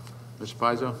 Joe? Mr.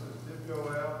 Pizzo? Did go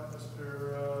out,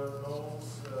 Mr.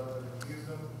 Knowles, reviewed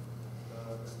them.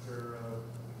 Mr.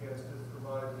 McGinnis did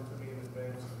provide them to me in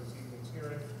advance of this evening's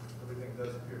hearing. Everything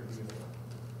does appear to be in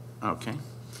line. Okay.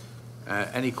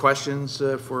 Any questions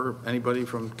for anybody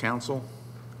from council?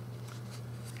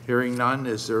 Hearing none,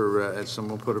 is there, has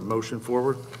someone put a motion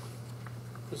forward?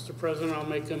 Mr. President, I'll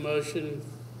make a motion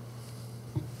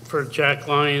for Jack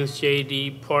Lyons,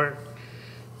 J.D. Park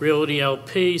Realty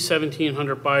LP,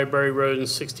 1700 Byberry Road and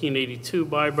 1682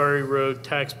 Byberry Road,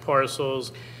 tax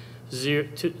parcels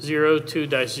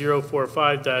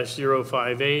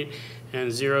 02-045-058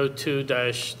 and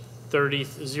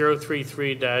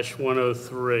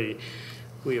 02-033-103.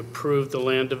 We approve the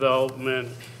land development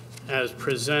as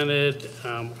presented.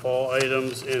 All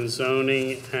items in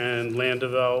zoning and land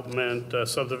development,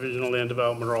 subdivision and land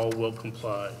development are all will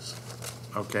complies.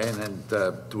 Okay, and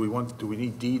then do we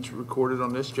need deeds recorded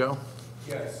on this, Joe?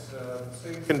 Yes,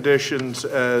 same conditions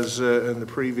as in the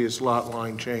previous lot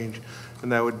line change,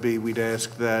 and that would be, we'd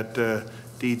ask that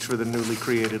deeds for the newly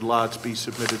created lots be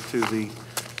submitted to the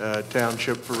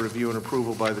township for review and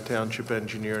approval by the township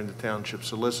engineer and the township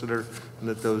solicitor, and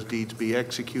that those deeds be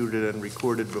executed and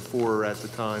recorded before or at the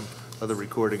time of the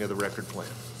recording of the record plan.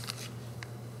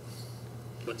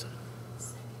 What's that?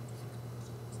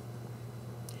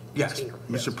 Yes.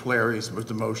 Mr. Polarius with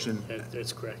the motion.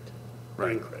 That's correct.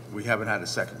 Right. Incorrect. We haven't had a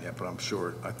second yet, but I'm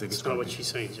sure, I think it's It's not going what to be. she's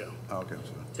saying, Joe. Oh, okay, I'm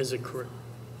sorry. Is it correct?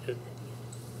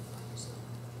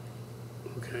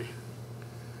 Okay.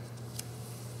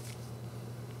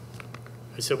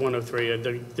 I said 103.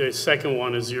 The second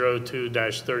one is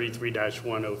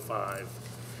 02-33-105.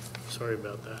 Sorry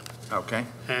about that. Okay,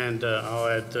 And I'll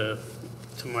add to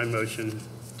my motion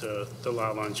the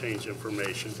lot line change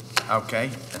information.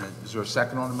 okay. And is there a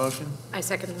second on the motion? I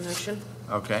second the motion.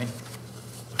 Okay.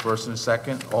 First and a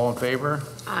second, all in favor?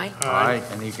 Aye. Aye.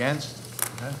 Any against?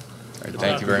 Okay. All right,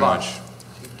 thank you very much.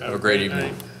 Have a great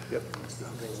evening. Yep.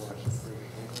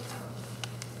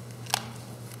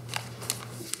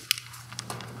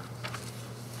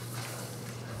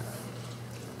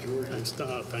 Thanks,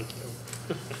 thank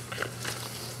you.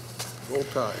 Roll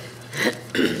tide.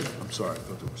 I'm sorry, I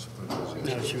thought there was.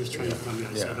 No, she was trying to tell me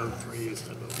I said Yeah. 03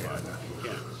 instead of 05.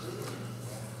 Yeah.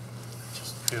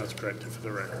 Just, now it's corrected for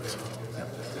the record, so.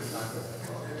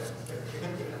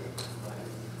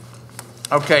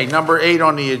 Okay, number 8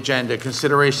 on the agenda,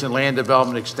 consideration of land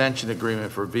development extension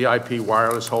agreement for VIP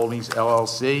Wireless Holdings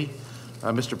LLC.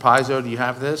 Mr. Pizzo, do you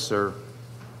have this, or?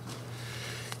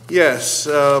 Yes,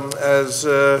 as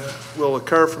will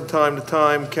occur from time to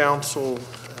time, council,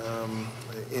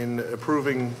 in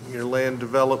approving your land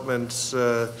developments.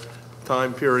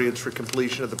 Time periods for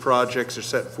completion of the projects are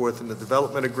set forth in the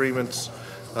development agreements.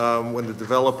 When the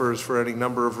developers, for any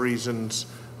number of reasons,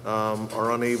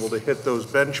 are unable to hit those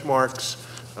benchmarks,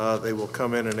 they will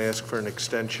come in and ask for an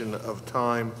extension of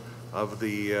time of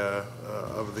the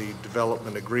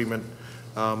development agreement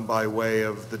by way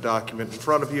of the document in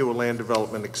front of you, a land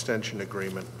development extension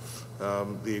agreement.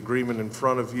 The agreement in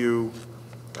front of you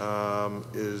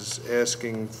is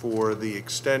asking for the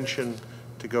extension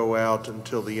to go out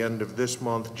until the end of this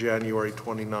month, January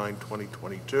 29,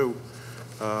 2022.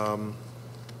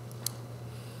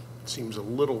 Seems a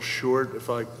little short. If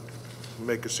I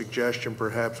make a suggestion,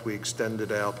 perhaps we extend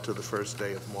it out to the first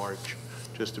day of March,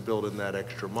 just to build in that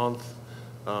extra month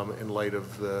in light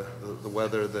of the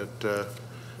weather that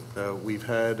we've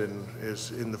had and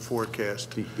is in the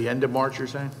forecast. The end of March, you're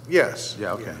saying? Yes.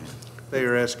 Yeah, okay. They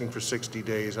are asking for 60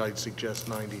 days. I'd suggest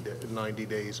 90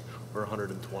 days or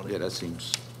 120. Yeah, that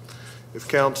seems, If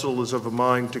council is of a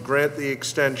mind to grant the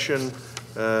extension,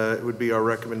 it would be our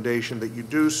recommendation that you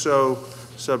do so,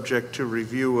 subject to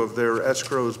review of their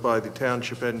escrows by the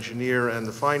township engineer and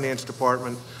the finance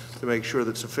department to make sure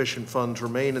that sufficient funds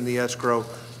remain in the escrow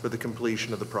for the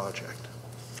completion of the project.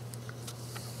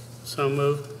 So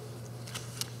moved.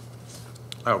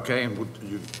 okay, and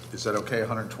is that okay,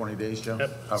 120 days, Joe?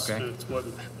 Yep. Okay, That's what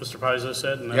Mr. Pizzo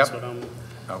said, and that's Yep. what I'm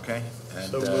okay.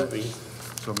 And, so moving.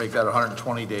 so make that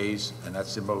 120 days, and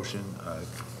that's the motion.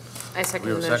 I second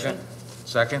We the have a second? motion.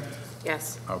 Second?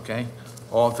 Yes. Okay.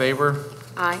 All in favor?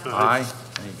 Aye. Aye.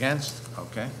 Any against?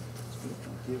 Okay.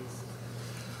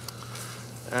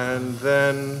 And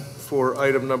then for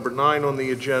item number 9 on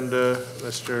the agenda,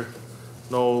 Mr.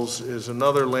 Knowles, is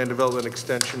another land development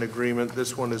extension agreement.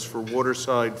 This one is for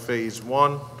Waterside Phase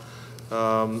 1.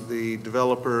 The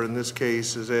developer in this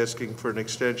case is asking for an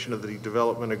extension of the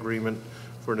development agreement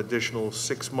for an additional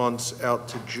 6 months out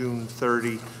to June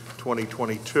 30,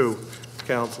 2022.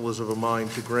 Council is of a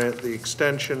mind to grant the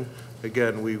extension.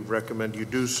 Again, we recommend you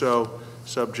do so,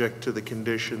 subject to the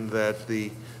condition that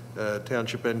the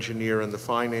township engineer and the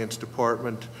finance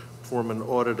department form an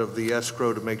audit of the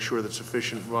escrow to make sure that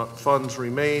sufficient funds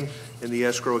remain in the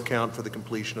escrow account for the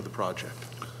completion of the project.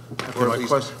 Or my at least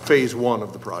question- phase 1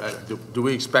 of the project. Do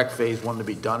we expect Phase 1 to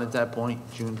be done at that point,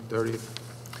 June 30th?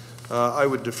 I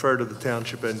would defer to the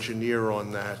township engineer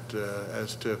on that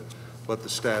as to what the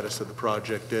status of the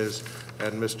project is.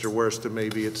 And Mr. Worster,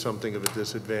 maybe it's something of a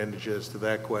disadvantage as to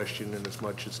that question in as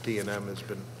much as T&M has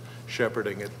been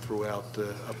shepherding it throughout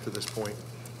up to this point.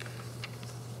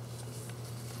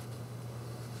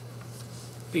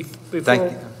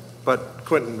 Thank you. But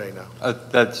Quentin may know.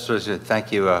 That's what I said.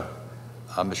 Thank you,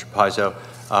 Mr. Pizzo.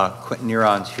 Quentin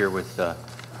Neron's here with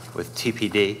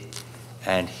TPD,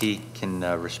 and he can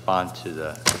respond to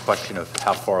the question of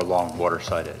how far along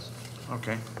Waterside is.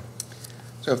 Okay.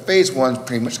 So phase one's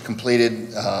pretty much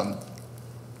completed.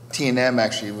 T&M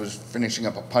actually was finishing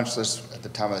up a punch list at the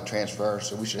time of the transfer,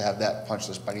 so we should have that punch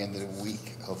list by the end of the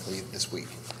week, hopefully this week.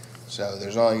 So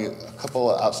there's only a couple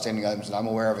of outstanding items that I'm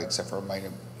aware of, except for minor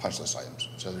punch list items.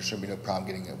 So there shouldn't be no problem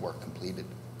getting the work completed.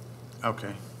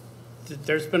 Okay.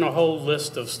 There's been a whole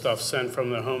list of stuff sent from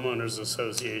the homeowners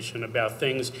association about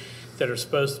things that are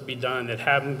supposed to be done that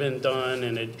haven't been done,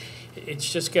 and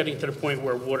it's just getting to the point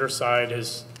where Waterside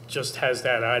just has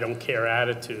that I don't care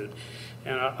attitude.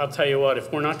 And I'll tell you what,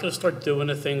 if we're not going to start doing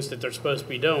the things that they're supposed to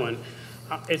be doing,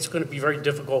 it's going to be very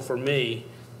difficult for me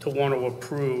to want to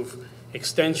approve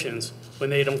extensions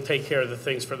when they don't take care of the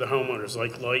things for the homeowners,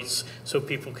 like lights, so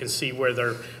people can see where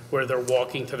they're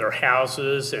walking to their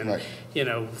houses, and Right. you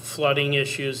know, flooding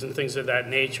issues and things of that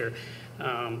nature.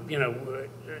 You know,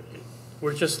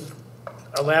 we're just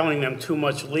allowing them too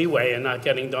much leeway and not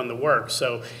getting done the work.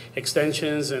 So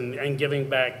extensions and giving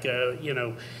back, you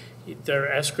know, their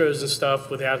escrows and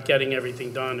stuff without getting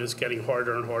everything done is getting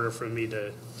harder and harder for me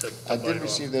to I bite did off.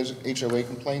 receive those HOA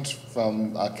complaints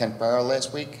from Kent Farrell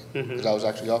last week, because I was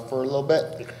actually off for a little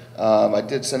bit. I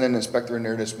did send an inspector in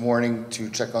there this morning to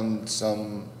check on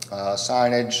some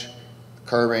signage,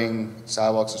 curbing,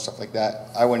 sidewalks and stuff like that.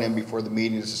 I went in before the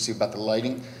meeting to see about the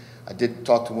lighting. I did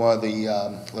talk to one of the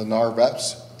Lennar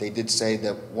reps. They did say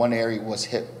that one area was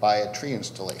hit by a tree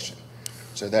installation.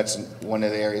 So that's one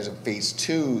of the areas of phase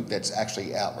 2 that's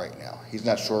actually out right now. He's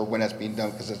not sure when that's being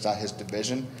done because it's not his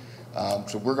division,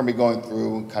 So we're going to be going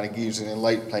through and kind of using a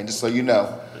light plane, just so you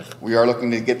know. We are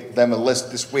looking to get them a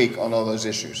list this week on all those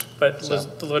issues. But So-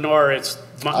 Lenore, it's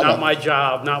I know. not my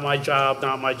job, not my job,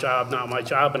 not my job, not my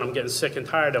job, and I'm getting sick and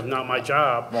tired of not my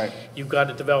job. Right. You've got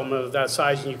a development of that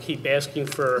size, and you keep asking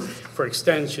for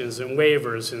extensions and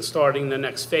waivers and starting the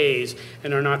next phase,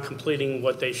 and they're not completing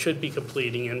what they should be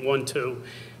completing in 1, 2,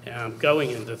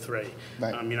 going into 3.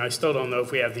 Right. I mean, I still don't know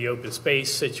if we have the open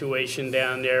space situation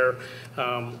down there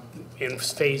in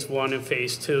phase 1 and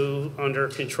phase 2 under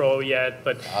control yet,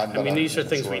 but, I'm I not mean, these are 100%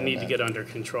 things sure we on need to that. get under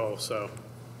control, so.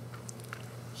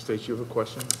 Stacy, you have a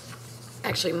question?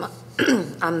 Actually,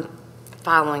 I'm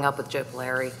following up with Joe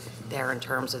Polari there in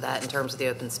terms of that, in terms of the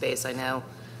open space. I know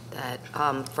that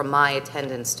from my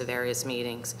attendance to various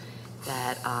meetings,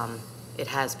 that it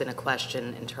has been a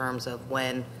question in terms of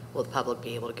when will the public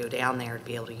be able to go down there to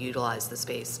be able to utilize the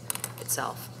space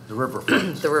itself. The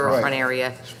riverfront. The riverfront Right.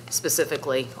 area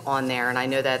specifically on there, and I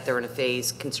know that they're in a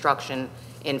phase, construction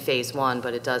in phase 1,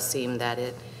 but it does seem that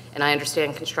and I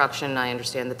understand construction, I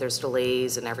understand that there's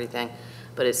delays and everything,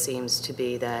 but it seems to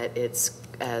be that it's,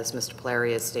 as Mr.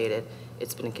 Polari has stated,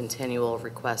 it's been a continual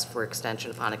request for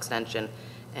extension upon extension,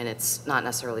 and it's not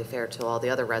necessarily fair to all the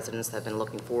other residents that have been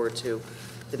looking forward to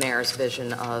the mayor's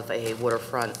vision of a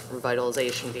waterfront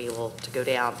revitalization, be able to go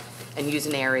down and use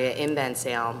an area in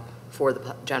Bensalem for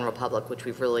the general public, which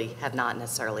we really have not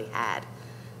necessarily had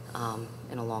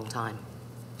in a long time.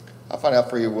 I'll find out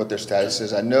for you what their status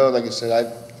is. I know, like I said,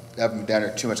 I haven't been down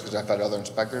there too much because I've had other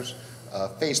inspectors.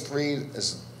 Phase 3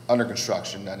 is under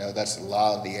construction. I know that's a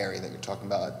lot of the area that you're talking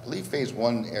about. I believe phase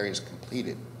 1 area is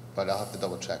completed, but I'll have to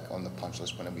double check on the punch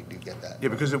list when we do get that. Yeah,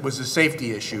 because it was a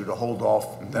safety issue to hold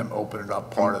off them opening up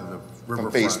part of the riverfront.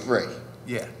 From phase 3.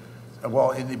 Yeah.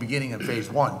 Well, in the beginning of phase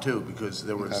 1 too, because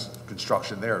there was Okay.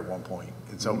 construction there at one point.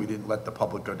 And so we didn't let the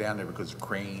public go down there because of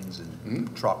cranes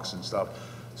and trucks and stuff.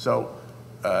 So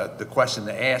the question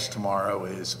to ask tomorrow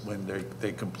is when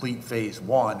they complete phase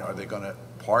 1, are they going to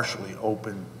partially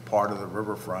open part of the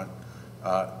riverfront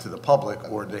to the public,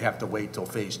 or do they have to wait till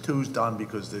phase 2 is done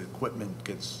because the equipment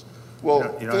gets,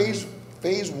 Well, you know what I phase, mean?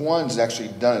 phase 1 is actually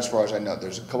done as far as I know.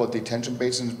 There's a couple of detention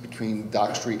basins between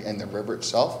Dock Street and the river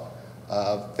itself.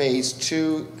 Phase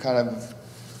 2 kind of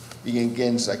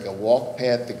begins like a walk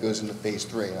path that goes into phase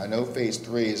 3. And I know phase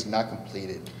 3 is not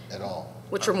completed at all.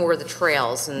 Which are more of the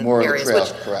trails and More of the areas,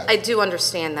 trails, which correct. I do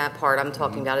understand that part. I'm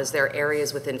talking about, is there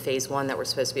areas within phase 1 that were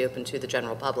supposed to be open to the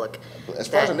general public? As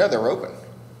far as I know, they're open.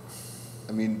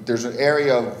 I mean, there's an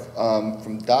area of,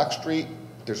 from Dock Street,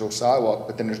 there's a sidewalk,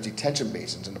 but then there's detention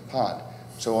basins in the pond.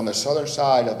 So on the southern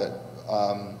side of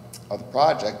the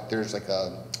project, there's like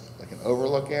an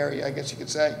overlook area, I guess you could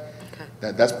say.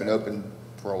 Okay. That's been open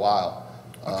for a while.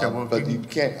 Okay, well, if But you you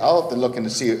can't, I'll have to look into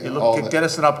see You all look, the. get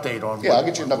us an update on Yeah, I'll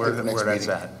get you an update where for next that's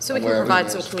meeting. at. So we can Where provide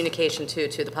everything some is. communication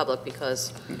to the public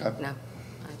because, Okay. you know,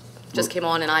 I just came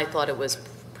on and I thought it was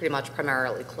pretty much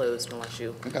primarily closed unless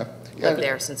you Okay. Yeah, lived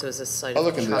there since it was a site I'll of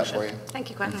look into that construction. for you. Thank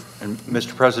you, Quentin. And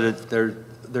Mr. President,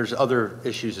 there's other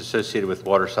issues associated with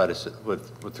waterside,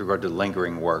 with regard to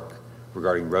lingering work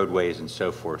regarding roadways and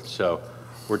so forth. So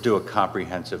we're due a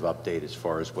comprehensive update as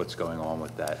far as what's going on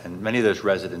with that. And many of those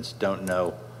residents don't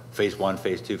know phase 1,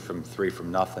 phase 2, from 3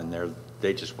 from nothing.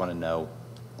 They just want to know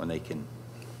when they can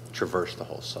traverse the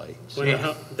whole site. When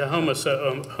the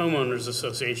homeowners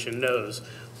association knows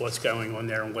what's going on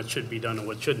there and what should be done and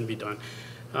what shouldn't be done.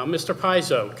 Mr.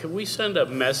 Pizzo, could we send a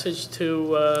message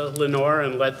to Lenore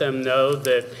and let them know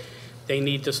that they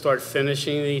need to start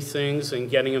finishing these things and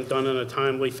getting them done in a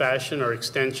timely fashion, or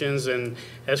extensions and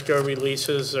escrow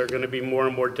releases are going to be more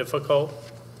and more difficult?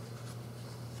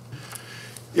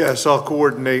 Yes, I'll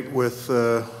coordinate with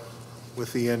the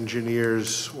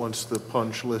engineers once the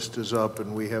punch list is up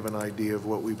and we have an idea of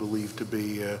what we believe to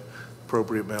be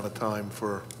appropriate amount of time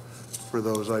for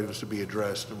those items to be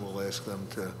addressed, and we'll ask them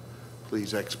to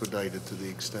please expedite it to the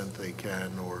extent they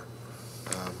can, or,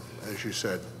 as you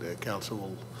said, the council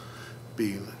will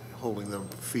be holding their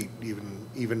feet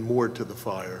even more to the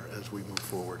fire as we move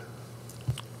forward.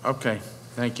 Okay,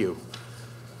 thank you.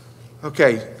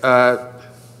 Okay,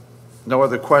 no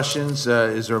other questions?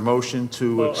 Is there a motion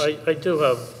to? Well, I do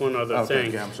have one other Okay,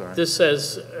 thing. yeah, I'm sorry. This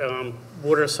says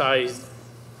Waterside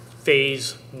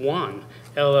Phase 1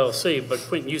 LLC, but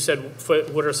Quentin, you said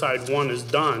Waterside 1 is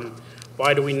done.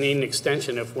 Why do we need an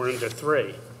extension if we're under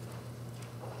 3?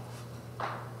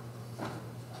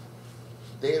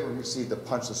 They haven't received the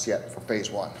punch list yet for phase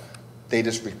 1. They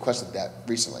just requested that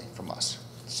recently from us.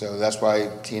 So that's why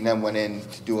T&M went in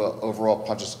to do an overall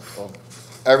punch list of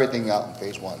everything out in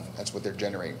phase 1. That's what they're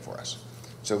generating for us.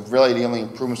 So really, the only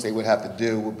improvements they would have to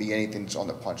do would be anything that's on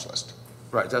the punch list.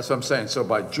 Right, that's what I'm saying. So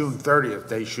by June 30th,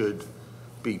 they should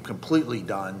be completely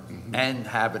done and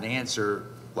have an answer,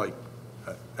 like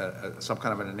some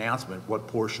kind of an announcement, what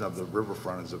portion of the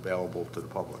riverfront is available to the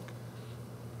public.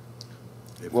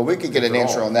 Well, we could get if an at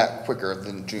answer all. on that quicker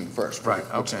than June 1st. Right,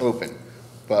 It's okay. open,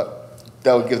 but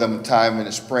that would give them time in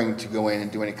the spring to go in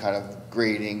and do any kind of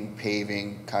grading,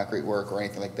 paving, concrete work, or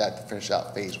anything like that to finish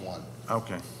out phase 1.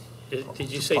 Okay.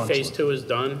 Did you say phase 2 is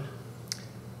done?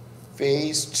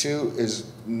 Phase 2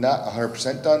 is not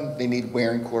 100% done. They need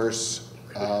wearing course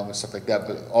and stuff like that,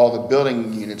 but all the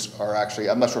building units are actually,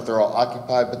 I'm not sure if they're all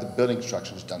occupied, but the building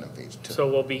construction is done in phase 2. So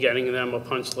we'll be getting them a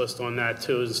punch list on that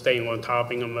too, and staying on top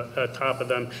of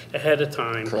them ahead of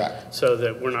time. Correct. So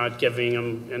that we're not giving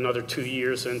them another 2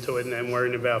 years into it and then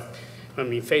worrying about, I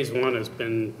mean, phase 1 has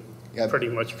been Yeah. pretty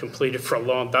much completed for a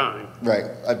long time. Right.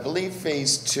 I believe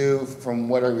phase 2, from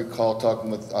what I recall talking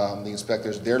with the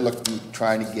inspectors, they're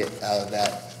trying to get out of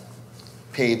that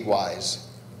paved-wise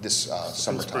this In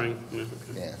summertime. spring. Yeah,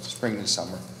 okay. Yeah, spring and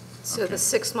summer. So the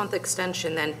 6-month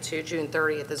extension then to June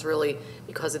 30th is really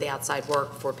because of the outside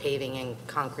work for paving and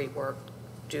concrete work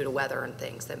due to weather and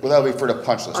things that. Well, that'll be for the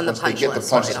punch list. On the Once they punch get the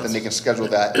list, punch okay. list, then they can schedule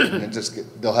that, and then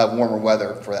they'll have warmer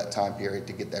weather for that time period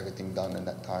to get everything done in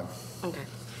that time. Okay.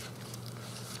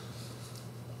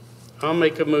 I'll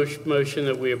make a motion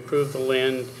that we approve the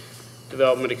land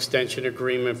development extension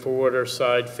agreement for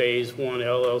Waterside Phase 1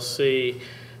 LLC,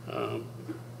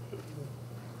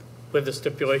 with the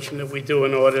stipulation that we do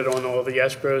an audit on all the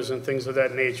escrows and things of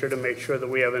that nature to make sure that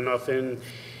we have enough in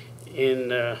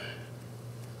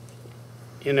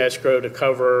escrow to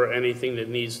cover anything that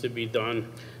needs to be done.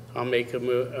 I'll make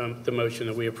the motion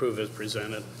that we approve as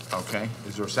presented. Okay,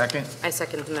 is there a second? I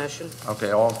second the motion.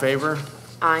 Okay, all in favor?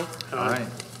 Aye. All right.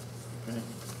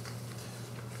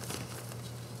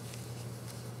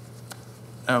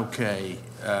 Okay,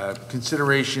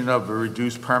 consideration of a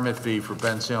reduced permit fee for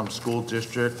Bensalem School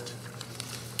District.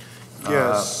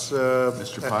 Yes.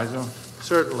 Mr. Pizzo?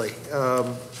 Certainly.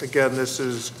 Again, this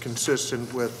is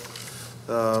consistent with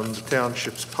the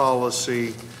township's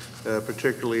policy,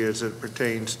 particularly as it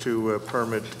pertains to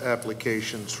permit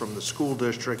applications from the school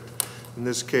district. In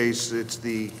this case, it's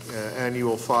the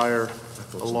annual fire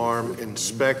alarm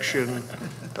inspection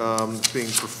that's being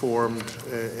performed,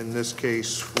 in this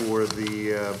case, for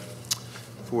the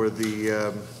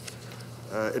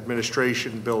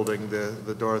administration building,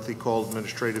 the Dorothy Cole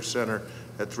Administrative Center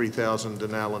at 3000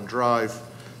 Denallen Drive.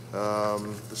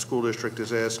 The school district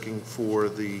is asking for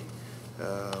the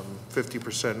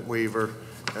 50% waiver,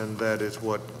 and that is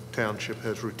what township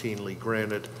has routinely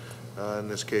granted. In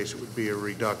this case, it would be a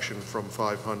reduction from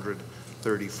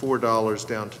 $534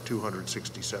 down to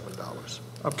 $267.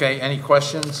 Okay, any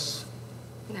questions?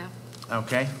 No.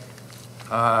 Okay.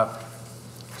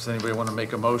 Does anybody want to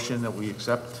make a motion that we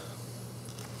accept?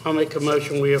 I'll make a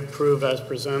motion we approve as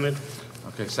presented.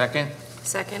 Okay, second?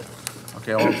 Second.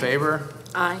 Okay, all in favor?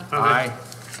 Aye. Aye.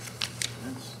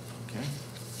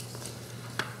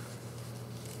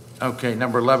 Okay,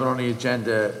 number 11 on the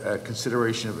agenda,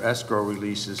 consideration of escrow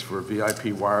releases for VIP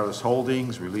Wireless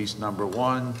Holdings, release number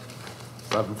 1,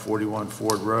 1141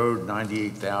 Ford Road,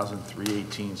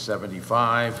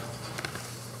 $98,318.75.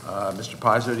 Mr.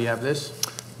 Pizzo, do you have this?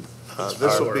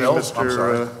 This will be Bill? I'm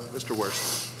sorry. Mr.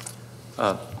 Worst.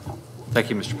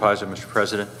 Thank you, Mr. Pizzo, Mr.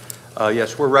 President.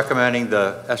 Yes, we're recommending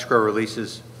the escrow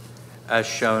releases as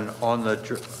shown on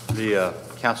the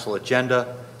council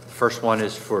agenda. The first one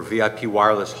is for VIP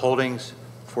Wireless Holdings,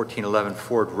 1411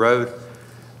 Ford Road.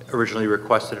 Originally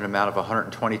requested an amount of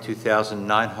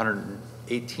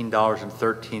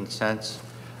 $122,918.13.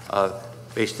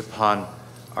 Based upon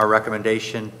our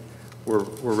recommendation, we're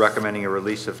recommending a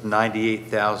release of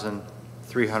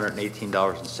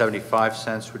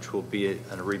 $98,318.75, which will be a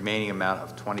remaining amount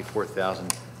of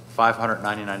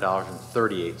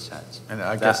 $24,599.38. And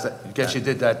I guess you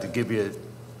did that to give you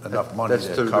enough money That's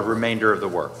to the cover. remainder of the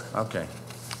work. Okay.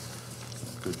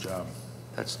 Good job.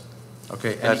 That's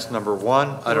Okay. That's number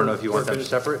one. I don't know if you want them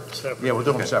separate? Separate. Yeah, we'll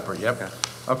do them Okay. separate, yep. Okay.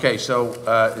 Okay, so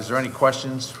is there any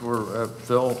questions for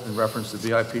Phil in reference to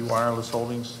VIP Wireless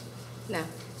Holdings? No.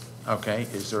 Okay,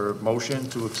 is there a motion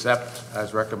to accept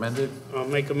as recommended? I'll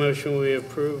make a motion we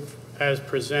approve as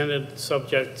presented,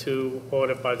 subject to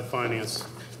audit by the finance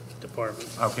department.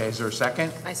 Okay, is there a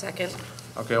second? I second.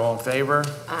 Okay, all in favor?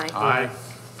 Aye. Aye.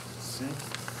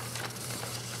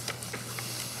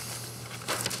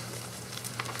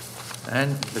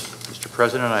 And Mr.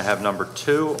 President, I have number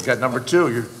two. you got number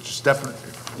 2, you're stepping,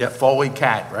 Yep. Foley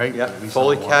Cat, right? Yep, Release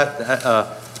Foley number 1. Cat,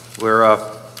 we're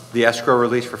the escrow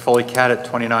release for Foley Cat at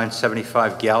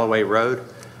 2975 Galloway Road.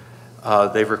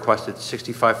 They've requested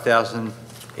 $65,000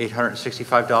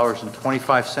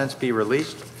 $865.25 be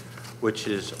released, which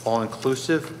is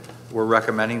all-inclusive. We're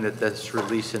recommending that this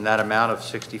release in that amount of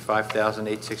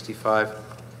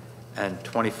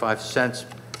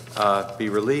 $65,865.25 be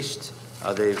released.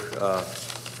 They've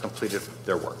completed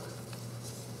their work.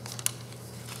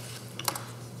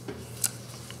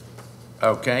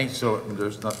 Okay, so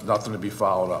there's nothing to be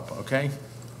followed up, okay?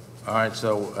 All right,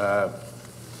 so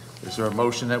is there a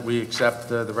motion that we accept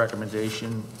the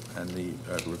recommendation and the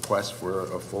request for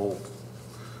a full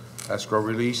escrow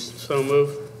release? So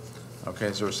move. Okay,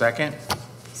 is there a second?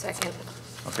 Second.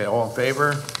 Okay, all in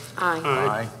favor? Aye.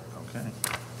 Aye. Okay.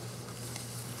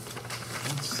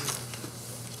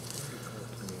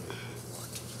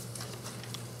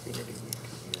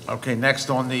 Okay, next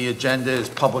on the agenda is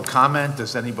public comment.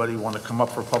 Does anybody want to come up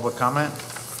for public comment?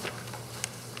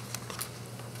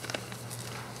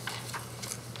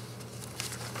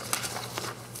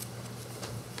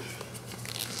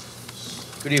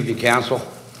 Good evening, Council.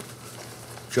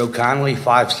 Joe Connolly,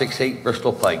 568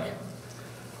 Bristol Pike.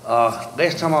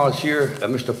 Last time I was here,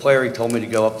 Mr. Plary told me to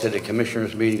go up to the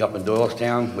Commissioners' meeting up in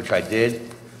Doylestown, which I did.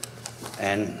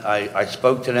 And I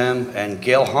spoke to them, and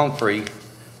Gail Humphrey,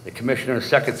 the Commissioner's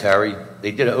Secretary,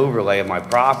 they did an overlay of my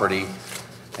property,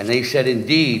 and they said,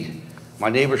 indeed, my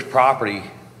neighbor's property,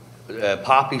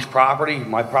 Poppy's property,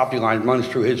 my property line runs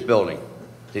through his building.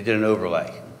 They did an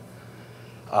overlay.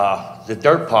 The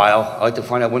dirt pile, I'd like to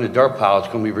find out when the dirt pile is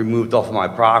going to be removed off of my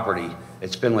property.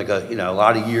 It's been like a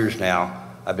lot of years now.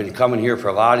 I've been coming here for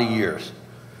a lot of years.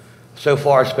 So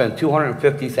far, I spent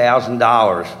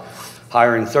 $250,000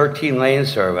 hiring 13 land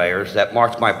surveyors that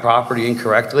marked my property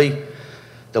incorrectly.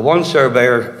 The one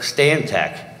surveyor,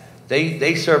 Stantec,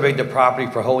 they surveyed the property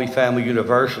for Holy Family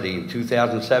University in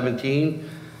 2017.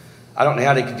 I don't know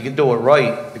how they could do it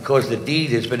right because the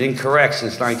deed has been incorrect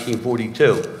since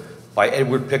 1942 by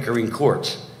Edward Pickering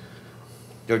Courts,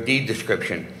 their deed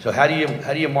description. So how do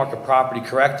you mark a property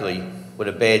correctly with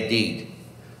a bad deed?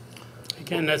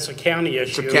 Again, that's a county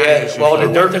issue. Well,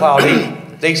 the dirt pile,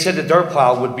 they said the dirt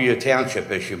pile would be a township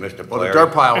issue, Mr. Blair. Well, the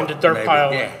dirt pile. And the dirt maybe,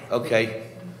 pile. yeah. Okay.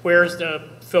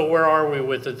 Phil, where are we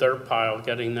with the dirt pile,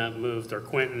 getting that moved? Or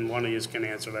Quentin, one of you can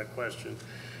answer that question.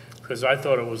 Because I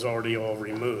thought it was already all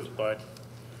removed, but.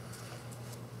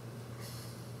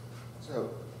 So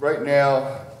right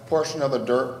now, portion of the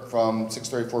dirt from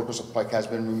 634 Bristol Pike has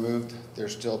been removed.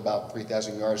 There's still about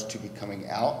 3,000 yards to be coming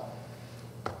out.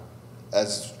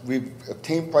 As we've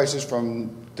obtained prices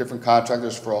from different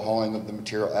contractors for a hauling of the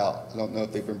material out. I don't know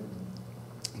if they've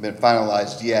been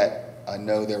finalized yet. I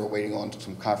know they were waiting on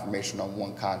some confirmation on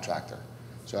one contractor.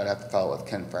 So I'd have to follow up with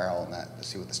Ken Farrell on that to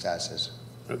see what the status is.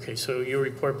 Okay, so you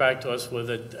report back to us with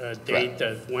a date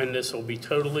that when this will be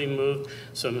totally moved,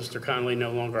 so Mr. Connolly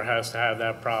no longer has to have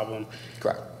that problem.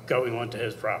 Correct. Going onto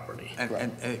his property. And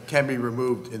it can be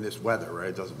removed in this weather, right?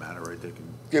 It doesn't matter, right? They can.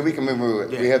 Yeah, we can remove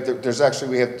it. Yeah. We have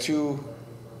we have two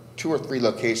or three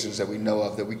locations that we know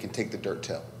of that we can take the dirt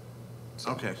to.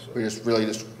 So Okay. we're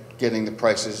just getting the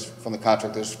prices from the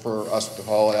contractors for us to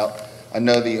haul it out. I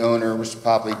know the owner, Mr.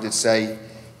 Popley, did say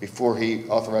before he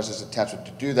authorizes the township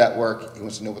to do that work, he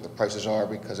wants to know what the prices are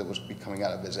because it was be coming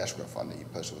out of his escrow fund that he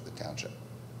posted with the township.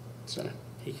 So.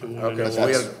 He can. Okay,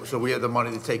 so we have the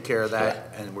money to take care of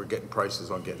that, and we're getting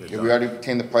prices on getting it Yeah, done. we already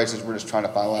obtained the prices. We're just trying to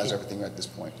finalize everything at this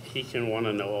point. He can want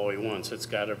to know all he wants. It's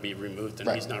got to be removed, and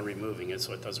Right. he's not removing it,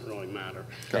 so it doesn't really matter.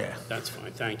 Yeah. That's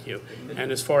fine, thank you.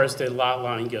 And as far as the lot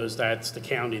line goes, that's the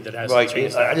county that has to Right,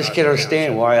 change that. I just not can't the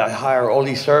understand why I hire all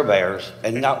these surveyors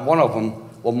and not one of them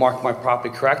will mark my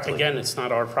property correctly. Again, it's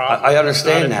not our problem. I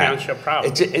understand that. It's not a township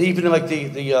problem. It's, and even like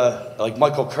like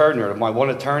Michael Kerner, my one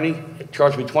attorney,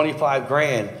 charged me 25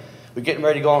 grand. We're getting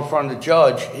ready to go in front of the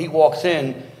judge. He walks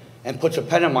in and puts a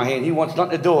pen in my hand. He wants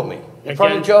nothing to do with me. In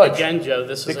front of the judge. Again, Joe,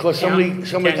 this is a Because county.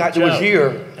 somebody again, got that was Joe,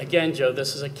 here. Again, Joe,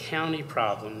 this is a county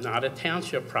problem, not a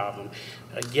township problem.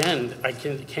 Again, I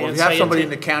can't say. Well, you have somebody it, in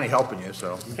the county helping you,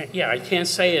 so. Yeah, I can't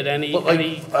say it any. But, like,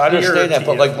 any I understand clearer that, to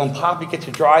but you. like when Poppy gets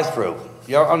a drive-through,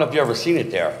 I don't know if you've ever seen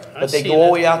it there, but I've they seen go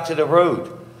all the it. way out to the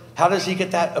road. How does he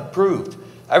get that approved?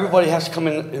 Everybody has to come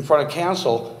in front of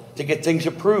council to get things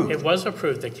approved. It was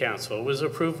approved at council. It was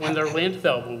approved when their land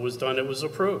development was done. It was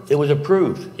approved. It was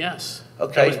approved. Yes. That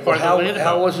was Okay, part well, of the how land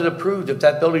development. was it approved if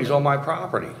that building's on my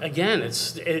property? Again,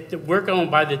 we're going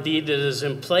by the deed that is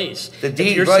in place. The If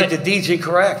deed, you're right, say- the deed's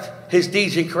incorrect. His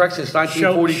deed's incorrect since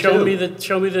 1942.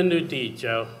 Show me the new deed,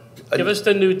 Joe. Give us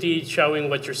the new deed showing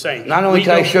what you're saying. Not only We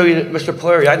can I don't- show you, Mr.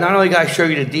 Plary, not only can I show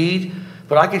you the deed,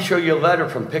 but I can show you a letter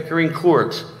from Pickering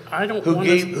Courts I don't who want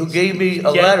gave me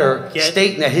a letter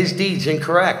stating that his deed's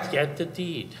incorrect. Get the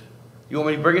deed. You want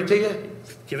me to bring it to you?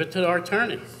 Give it to our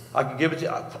attorney. I can give it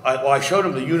to, I showed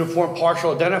him the uniform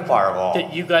partial identifier law.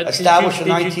 That you got. Established in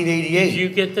Did 1988. you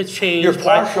get the change? Your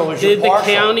partial is your partial. Did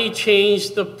the county change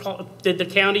did the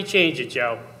county change it,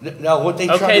 Joe? No, what they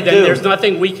try to do. Okay, then there's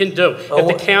nothing we can do. Oh,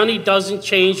 If the county doesn't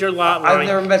change your lot I've line,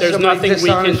 never met there's so many nothing we can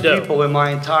dishonest do. people in my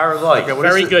entire life. Okay, well,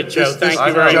 Very this- good, Joe. this- Thank this-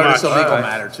 you very Joe, much. It's a legal All right.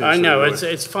 matter, too. I so know, we-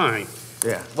 it's fine.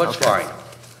 Yeah. What's okay. fine?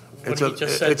 What It's he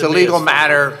just said it's to a me legal is fine.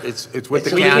 matter. It's with the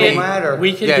It's a county. legal matter.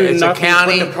 We can Yeah, do it's a nothing.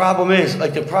 county- But the problem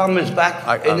is,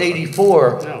 back in I-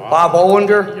 '84, No, Bob you're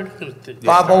Owender, gonna do-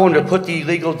 Bob Owender put the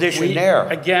illegal addition there.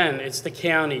 Again, it's the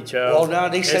county, Joe. Well, now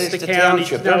they said it's the county.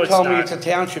 township. No, They're telling me not. it's a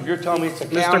township. You're telling me it's a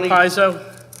Mr. county. Pizzo,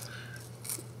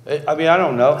 I mean, I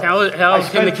don't know. how I can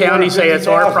the spent county say it's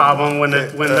our $250,000. problem when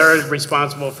they're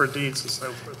responsible for deeds and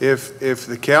so forth? If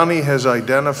the county has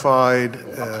identified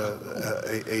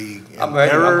I'm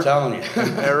ready, I'm telling you.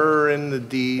 an error in the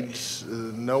deeds,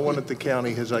 no one at the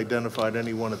county has identified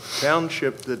anyone at the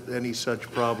township that any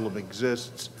such problem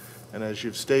exists. And as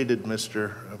you've stated,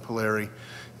 Mr. Polari,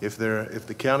 if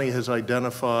the county has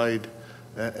identified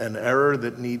an error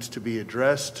that needs to be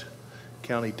addressed,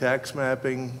 county tax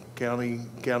mapping,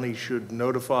 county should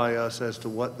notify us as to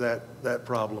what that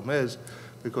problem is,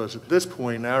 because at this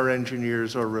point, our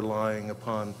engineers are relying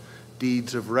upon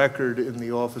deeds of record in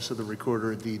the Office of the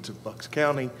Recorder of Deeds of Bucks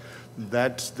County.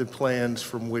 That's the plans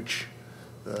from which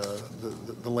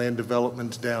the land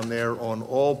developments down there on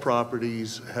all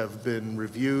properties have been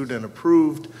reviewed and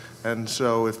approved. And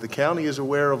so if the county is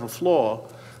aware of a flaw,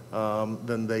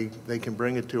 then they can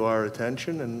bring it to our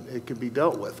attention and it can be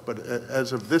dealt with. But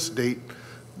as of this date,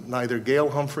 neither Gail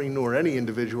Humphrey nor any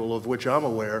individual of which I'm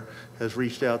aware has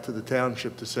reached out to the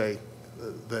township to say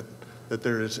that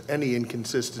there is any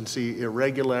inconsistency,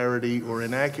 irregularity, or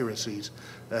inaccuracies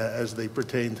as they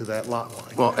pertain to that lot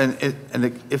line. Well, and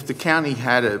if the county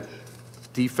had a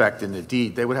defect in the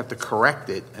deed, they would have to correct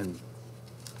it and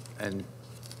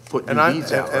put new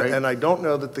deeds out, right? And I don't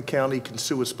know that the county can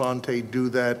sua sponte do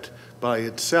that by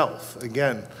itself.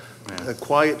 Again, a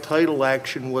quiet title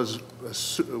action was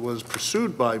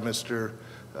pursued by Mr.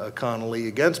 Connolly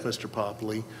against Mr.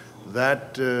 Popley.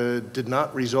 That did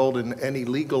not result in any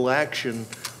legal action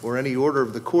or any order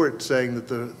of the court saying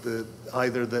that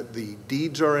either that the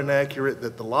deeds are inaccurate,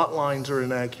 that the lot lines are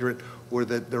inaccurate, or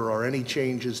that there are any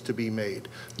changes to be made.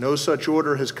 No such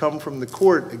order has come from the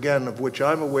court, again, of which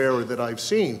I'm aware or that I've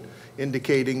seen,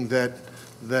 indicating that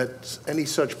any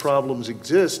such problems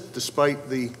exist despite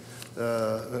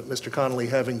Mr. Connolly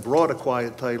having brought a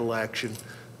quiet title action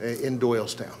in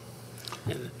Doylestown.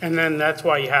 And then that's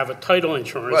why you have a title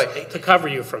insurance Right. to cover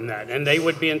you from that. And they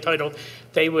would be entitled,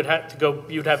 you'd have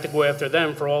to go after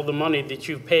them for all the money that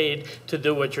you paid to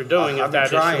do what you're doing if I've been that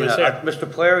trying. issue is there. Mr.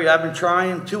 Polari, I've been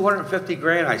trying. 250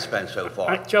 grand I spent so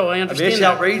far. Joe, I I mean, understand it's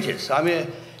that. outrageous. I mean,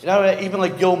 you know, even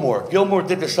like Gilmore. Gilmore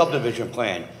did the subdivision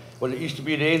plan when it used to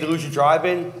be the Andalusia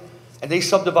Drive-In, and they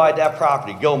subdivided that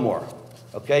property, Gilmore,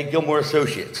 okay? Gilmore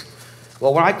Associates.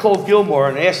 Well, when I called Gilmore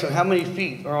and asked them how many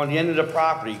feet are on the end of the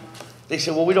property, they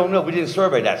said, well, we don't know. We didn't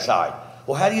survey that side.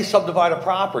 Well, how do you subdivide a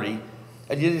property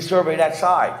and you didn't survey that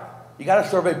side? You got to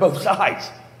survey both sides.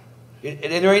 And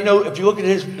there ain't no, if you look at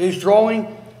his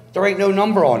drawing, there ain't no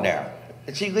number on there.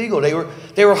 It's illegal.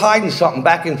 They were hiding something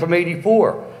back in from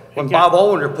 '84 when Bob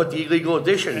Owender put the illegal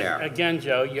addition there. Again,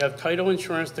 Joe, you have title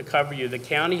insurance to cover you. The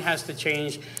county has to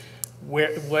change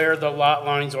where the lot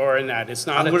lines are in that. It's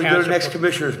not I'm a going to go to the township. next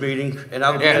commissioners meeting, and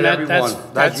I'll And get everyone.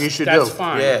 That you should That's do.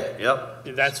 fine. Yeah, yep.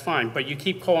 That's fine, but you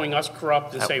keep calling us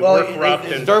corrupt and say Well, we're corrupt,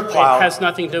 it's and dirt pile. it has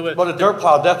nothing to do with. Well, the dirt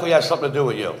pile definitely has something to do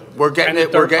with you. We're getting And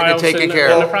it, we're dirt getting it piles taken in the- care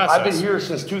in the of. process. I've been here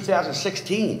since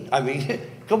 2016. I mean,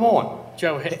 come on.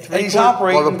 Joe, And he's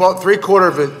operating. Well, three-quarter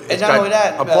of it, And not only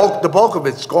that, the bulk of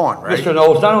it's gone, right? Mr.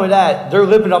 Knowles, not only that, they're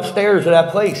living upstairs of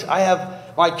that place. I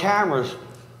have my cameras,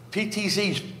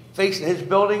 PTC's facing his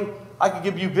building. I could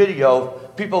give you video,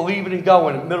 people leaving and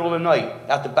going in the middle of the night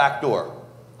out the back door.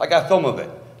 I got film of it,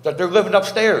 that they're living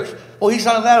upstairs. Well, he's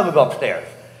not allowed to live upstairs.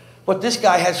 But this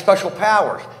guy has special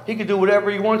powers. He can do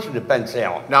whatever he wants in the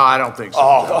Bensalem. No, I don't think so.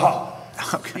 Oh,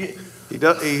 Okay. He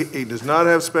does not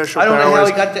have special I don't know how powers.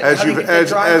 he got the, As how did he you've- get the as-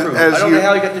 drive-through. as I don't you- know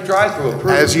how he got the drive-through approved.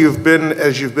 As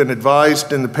you've been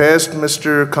advised in the past,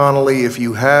 Mr. Connolly, if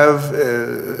you have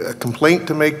a complaint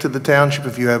to make to the township,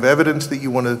 if you have evidence that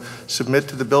you want to submit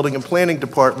to the Building and Planning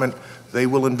Department, they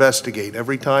will investigate.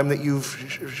 Every time that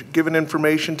you've given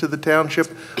information to the township,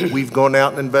 we've gone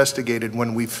out and investigated.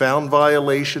 When we've found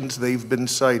violations, they've been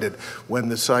cited. When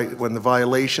the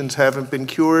violations haven't been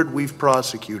cured, we've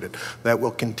prosecuted. That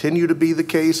will continue to be the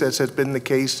case, as has been the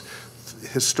case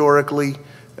historically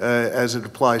as it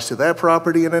applies to that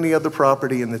property and any other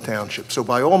property in the township. So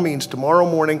by all means, tomorrow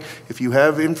morning, if you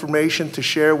have information to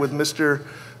share with Mr.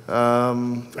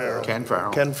 Ken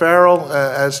Farrell. Ken Farrell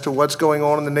as to what's going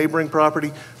on in the neighboring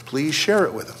property, please share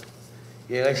it with him.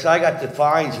 Yeah, like I said, I got the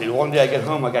fines, and one day I get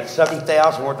home, I got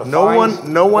 7,000 worth of No fines.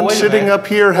 one Wait a sitting minute. up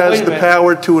here has Wait a the minute.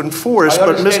 power to enforce, I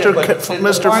but understand it, but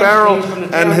Mr. the fines Farrell came from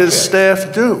the and his township.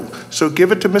 staff do. So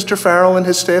give it to Mr. Farrell and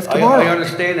his staff I tomorrow.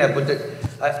 understand that,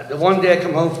 but the one day I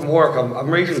come home from work, I'm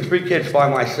raising 3 kids by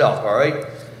myself, all right?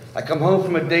 I come home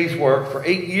from a day's work for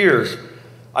 8 years.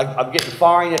 I'm getting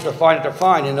fine after fine after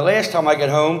fine. And the last time I got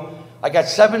home, I got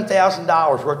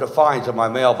 $7,000 worth of fines in my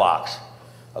mailbox,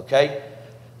 okay?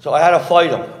 So I had to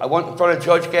fight them. I went in front of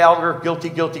Judge Gallagher, guilty,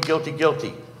 guilty, guilty,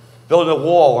 guilty. Building a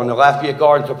wall on the Lafayette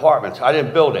Gardens apartments. I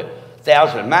didn't build it.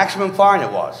 1,000. Maximum fine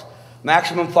it was.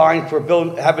 Maximum fine for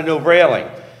having no railing.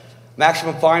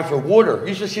 Maximum fine for water.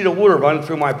 You should see the water running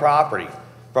through my property,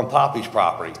 from Poppy's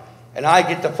property. And I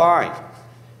get the fine.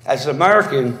 As an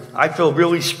American, I feel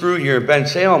really screwed here in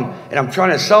Bensalem, and I'm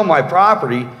trying to sell my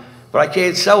property, but I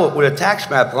can't sell it with a tax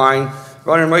map line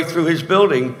running right through his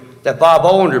building that Bob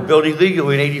Ollender built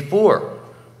illegally in '84.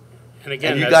 And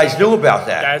again, And you guys knew about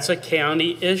that. That's a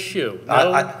county issue.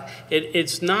 No,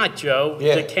 it's not, Joe.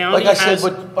 Yeah, The county like I said, has.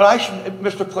 but I should,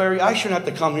 Mr. Clary, I shouldn't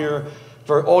have to come here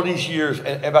for all these years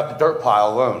about the dirt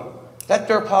pile alone. That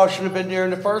dirt pile shouldn't have been there in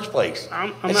the first place.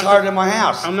 It's higher than my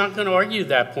house. I'm not going to argue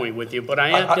that point with you, but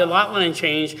the lot line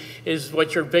change is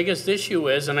what your biggest issue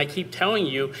is, and I keep telling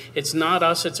you, it's not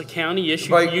us, it's a county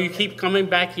issue. Right. You keep coming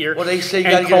back here Well, they say you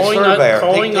and gotta get a surveyor.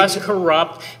 calling us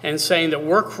corrupt and saying that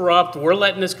we're corrupt, we're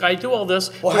letting this guy do all this,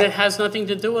 but it has nothing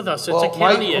to do with us. It's a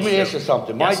county issue. Let me ask you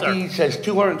something. Yes, My sir. deed says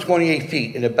 228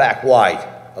 feet in the back wide,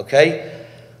 okay?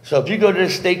 So if you go to the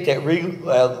stake that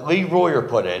Lee Royer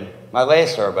put in, my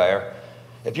last surveyor,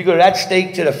 if you go to that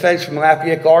stake to the fence from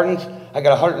Lafayette Gardens, I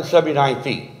got 179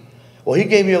 feet. Well, he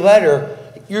gave me a letter.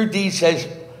 Your deed says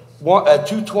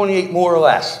 228 more or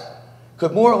less.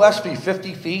 Could more or less be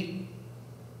 50 feet?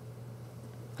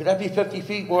 Could that be 50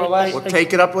 feet more or less? Well,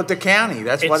 take it up with the county.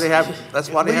 That's why they have, that's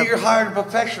why they You're have. hired a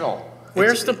professional.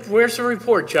 Where's the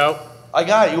report, Joe? I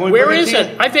got it. You want me to Where bring is to you?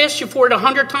 it? I've asked you for it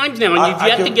 100 times now, and you've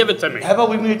yet to give it to me. How about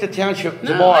we meet at the township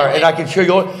No, tomorrow, and I can show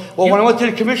you. Well, when I went to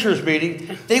the commissioners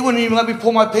meeting, they wouldn't even let me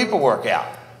pull my paperwork out.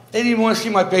 They didn't even want to see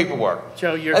my paperwork.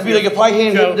 Joe, That'd be like if I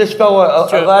handed this fellow a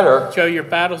letter. Joe, your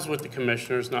battle's with the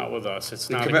commissioners, not with us. It's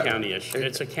not a county issue.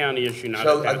 It's a county issue, not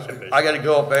So a township issue. I got to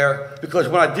go up there, because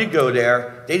when I did go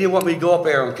there, they didn't want me to go up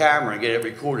there on camera and get it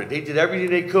recorded. They did everything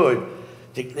they could.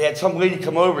 They had some lady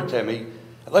come over to me.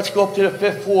 Let's go up to the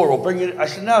 5th floor. We'll bring it. I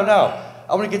said, no.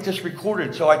 I want to get this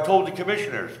recorded. So I told the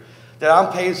commissioners that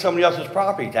I'm paying somebody else's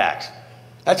property tax.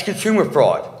 That's consumer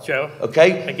fraud. Joe.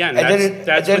 Okay? Again, and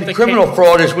that's then what the criminal case-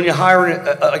 fraud is when you hire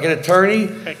like an attorney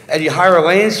and you hire a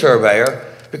land surveyor,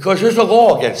 because there's a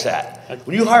law against that.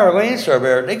 When you hire a land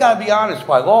surveyor, they got to be honest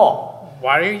by law.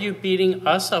 Why are you beating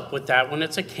us up with that when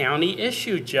it's a county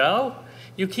issue, Joe?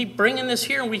 You keep bringing this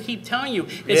here, and we keep telling you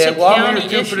it's a I'm county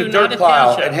here for the issue, not dirt a pile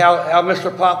township. and how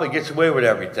Mr. Popley gets away with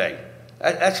everything.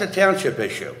 That's a township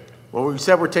issue. Well, we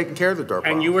said we're taking care of the dirt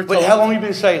pile. And you were But told. how long have you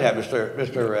been saying that, Mr.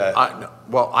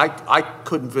 I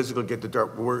couldn't physically get the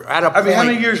dirt. We're at a point. I mean, how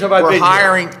many years have I been here? We're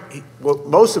hiring, well,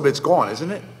 most of it's gone,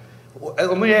 isn't it?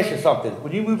 Let me ask you something.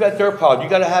 When you move that dirt pile, do you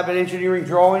got to have an engineering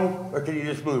drawing, or can you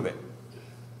just move it?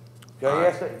 Can I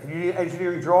ask that? Can you need an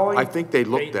engineering drawing? I think they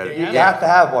looked at They it. You have to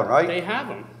have one, right? They have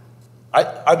them.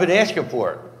 I've been asking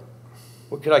for it.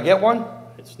 Well, can I get one?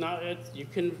 It's not, you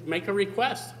can make a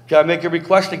request. Can I make a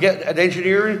request to get an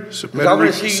engineering? 'Cause Submit I a, wanna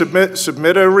re- see-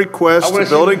 submit a request I to wanna see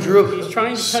building. Drew. He's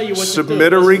trying to tell you what to do.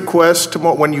 Submit a Listen. request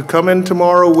tomorrow, when you come in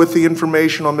tomorrow with the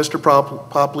information on Mr.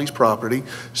 Popley's property,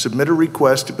 submit a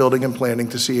request to Building and Planning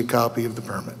to see a copy of the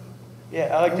permit.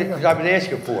 Yeah, I like to, because I've been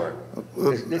asking for it.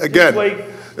 This Again, way,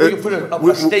 we can put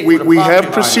a stake we with a we property have line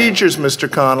in. procedures, Mr.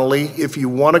 Connolly. If you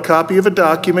want a copy of a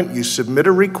document, you submit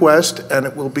a request, and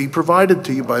it will be provided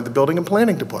to you by the Building and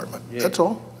Planning Department. Yeah. That's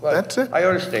all. Right. That's it. I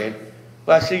understand.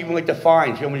 But I see even like the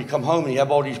fines, when you come home and you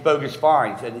have all these bogus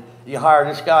fines, and you hire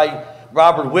this guy,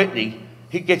 Robert Whitney,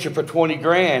 he gets you for 20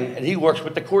 grand, and he works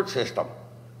with the court system,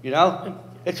 you know?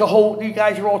 It's a whole, you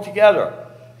guys are all together.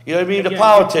 You know what I mean? The Again,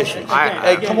 politicians. again,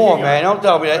 Hey, again, come on, again. man, don't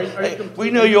tell me Are that. you We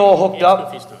know you're all hooked Ask him if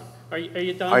up. he's done. Are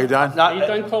you done? Are you done? Are you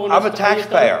done calling I'm us? a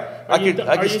taxpayer.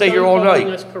 I could stay here all Are you done calling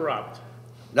night. us corrupt?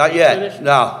 Not You yet, finished?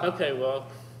 no. Okay, well,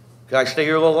 Can I stay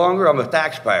here a little longer? I'm a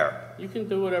taxpayer. you can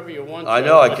do whatever you want. I Joe,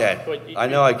 know I but- can. but I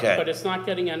know I can. But it's not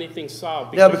getting anything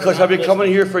solved. Yeah, you're because not I've been coming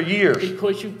listening. here for years.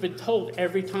 Because you've been told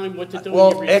every time what to do. and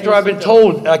Well, you refuse after I've to been do it.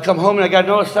 told, I come home and I got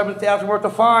another 7,000 worth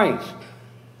of fines.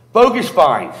 Bogus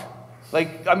fines.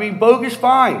 Like, I mean, bogus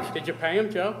fines. Did you pay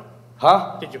them, Joe?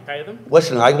 Huh? Did you pay them?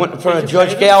 Listen, I went in front of Did you pay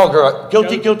Judge them? Gallagher.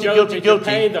 Guilty, Joe, guilty, Joe, guilty, did guilty. you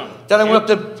pay them? Then I went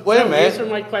Joe, up to, wait a Joe, minute. Answer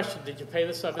my question. Did you pay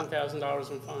the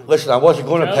 $7,000 in fines? Listen, I wasn't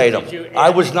going to Joe, pay did them. you- I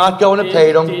was not going to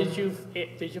pay them. Did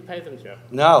you pay them, Joe?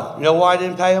 No. You know why I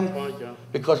didn't pay them? Why, Joe?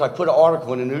 Because I put an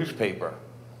article in the newspaper.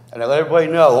 And I let everybody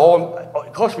know,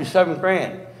 it cost me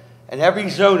 $7,000. And every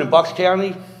zone in Bucks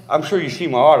County, I'm sure you see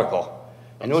my article.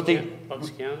 And you know what they, Bucks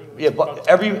County? yeah, but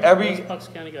every, What's Bucks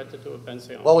County got to do with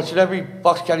Bensalem? well, it's in every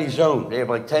Bucks County zone. They have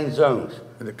like 10 zones.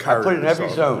 And the I put it in every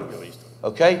zone. zone.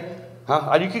 Okay?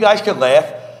 Huh? You guys could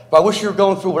laugh, but I wish you were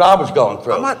going through what I was going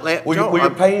through. I'm not laughing, Where Joe, you're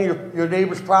I'm- paying your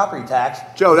neighbor's property tax.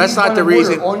 Joe, that's He's not the running water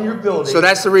reason. On your building. So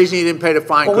that's the reason you didn't pay the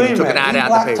fine, But because wait you a took an minute, ad he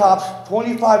out the paper. blacktops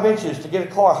 25 inches to get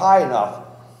a car high enough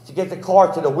to get the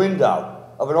car to the window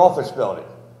of an office building,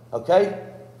 okay?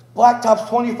 Blacktops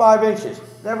 25 inches,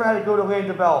 never had to go to land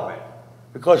development.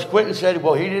 Because Quentin said,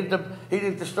 well, he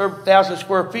didn't disturb 1,000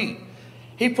 square feet.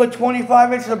 He put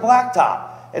 25 inches of blacktop,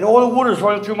 and all the water's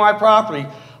running through my property.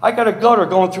 I got a gutter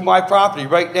going through my property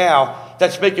right now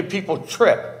that's making people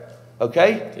trip,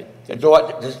 okay?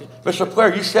 Mr.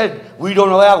 Blair, you said we don't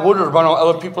allow water to run on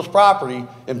other people's property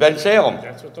in Bensalem.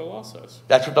 That's what the law says.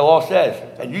 That's what the law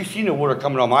says. And you've seen the water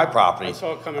coming on my I property.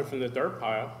 saw it coming from the dirt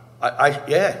pile.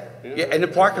 Yeah, in the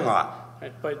parking lot.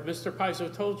 But Mr.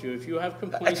 Pizzo told you, if you have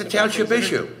complaints. That's a about township things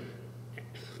that are- issue.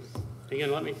 You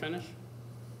gonna let me finish?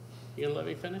 You gonna let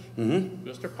me finish? Mm-hmm.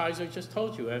 Mr. Pizzo just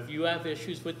told you, if you have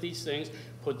issues with these things,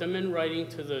 put them in writing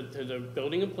to the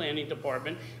building and planning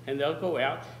department, and they'll go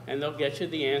out and they'll get you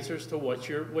the answers to what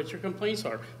your complaints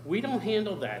are. We don't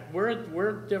handle that. We're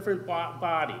a different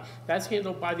body. That's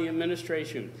handled by the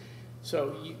administration.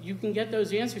 So you can get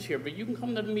those answers here, but you can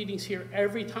come to the meetings here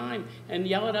every time and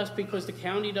yell at us because the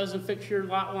county doesn't fix your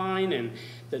lot line and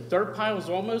the dirt pile is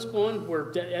almost gone. We're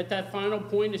at that final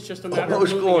point. It's just a matter of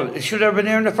Almost moving gone. it. It should have been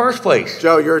there in the first place.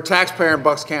 Joe, you're a taxpayer in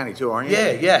Bucks County too, aren't you?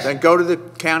 Yeah, yes. Then go to the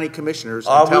county commissioners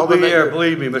and I tell will them be that there, you're...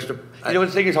 believe me, Mr. You know,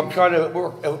 the thing is, I'm trying to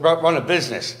run a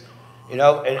business, you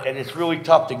know, and it's really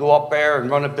tough to go up there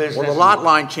and run a business. Well, the lot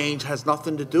line change has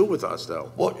nothing to do with us,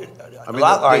 though. Well, I the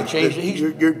lot line the- change,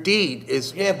 Your deed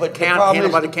is yeah, but the handled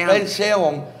problem by is, the county.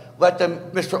 Bensalem let them,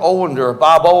 Mr. Olender,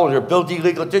 Bob Olender, build the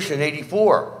illegal addition in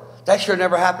 '84. That should have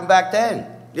never happened back then.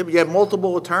 Yeah, but you had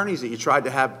multiple attorneys that you tried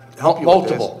to have help you with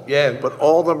this. Multiple, yeah. But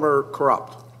all of them are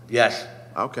corrupt. Yes.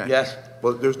 Okay. Yes.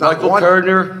 Well, there's not Michael one.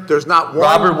 Kerner. There's not one.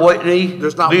 Robert Whitney.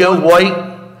 There's not Leo one. White.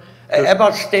 How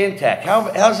about Stantec? How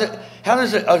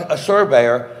does a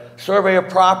surveyor survey a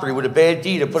property with a bad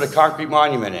deed and put a concrete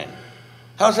monument in?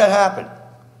 How does that happen?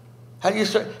 How do you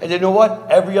and you know what?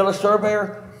 Every other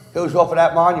surveyor goes off of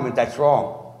that monument. That's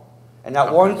wrong. And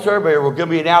that one surveyor will give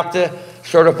me an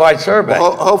out-to-certified survey.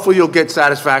 Well, hopefully you'll get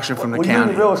satisfaction from the When you're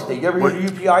county. in real estate, you ever hear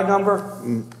the UPI number?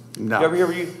 No. You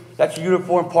ever hear, that's a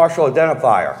uniform partial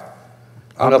identifier.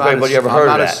 I don't know if anybody ever heard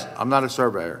of that. I'm not a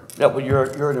surveyor. No, but you're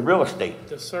in the real estate.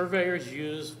 The surveyors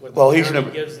use what Well, the he's county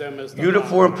in gives them as a the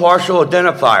uniform bond. partial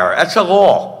identifier. That's a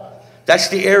law. That's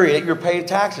the area that you're paying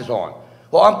taxes on.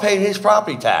 Well, I'm paying his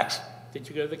property tax. Did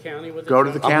you go to the county with it? Go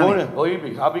to the Joe? I'm county. going to, believe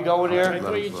me, I'll be going I there.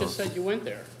 thought you just said you went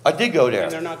there, I did go and they're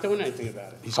there. not doing anything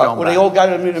about it. He's going When they back. all got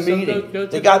him in a So meeting. go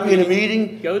to They got their me in a meeting.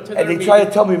 meeting, Go to and their they tried to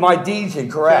meeting. tell me my deed's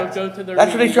incorrect. Go to their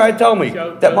That's what they meeting. tried to tell me,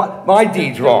 Joe, that go- my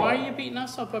deed's Then Why wrong. are you beating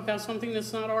us up about something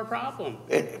that's not our problem?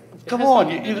 Come has on,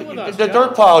 nothing to do with us, the Joe.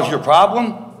 dirt pile's your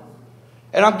problem.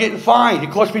 And I'm getting fined.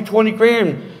 It cost me 20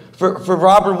 grand for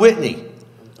Robert Whitney.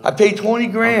 I paid 20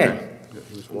 grand,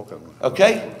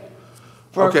 okay?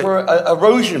 Okay. For a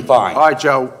erosion fine. All right,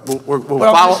 Joe, we'll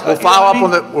Well, I'm just- follow up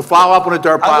on the, we'll follow up on the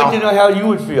dirt I want to pile. know how you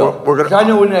would feel. We're gonna- 'Cause I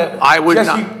know when I would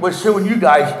Jesse not- was suing you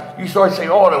guys, you started saying,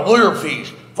 oh, the lawyer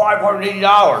fees,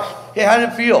 $580. Yeah, how did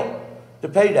it feel to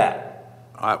pay that?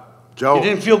 Joe, It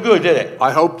didn't feel good, did it?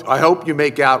 I hope you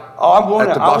make out Oh, I'm going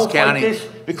at to, the I will Bucks fight County. this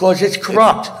because it's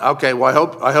corrupt. Okay,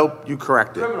 well, I hope you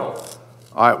correct it. Criminal.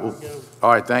 All right, well,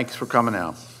 all right, thanks for coming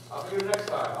out. I'll see you next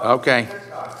time. Okay. Next time.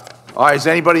 All right, is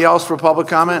anybody else for public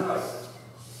comment?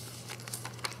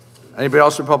 Anybody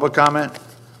else for public comment?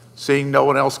 Seeing no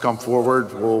one else come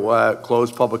forward, we'll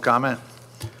close public comment.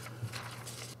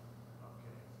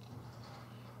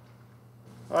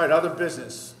 All right, other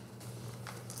business.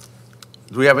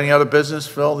 Do we have any other business,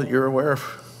 Phil, that you're aware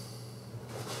of?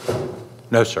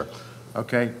 No, sir.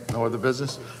 Okay, no other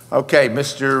business? Okay,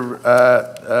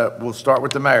 we'll start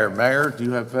with the mayor. Mayor, do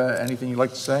you have anything you'd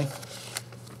like to say?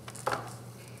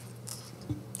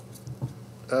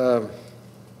 I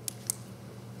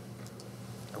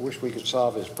wish we could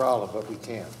solve his problem, but we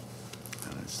can't.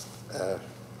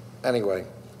 Anyway,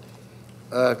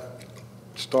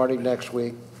 starting next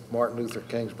week, Martin Luther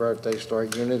King's birthday,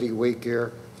 starting Unity Week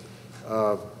here.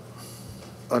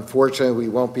 Unfortunately, we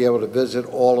won't be able to visit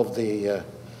all of the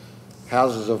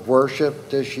houses of worship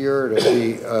this year. It'll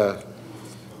be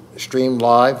streamed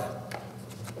live,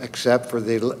 except for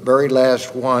the very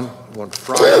last one on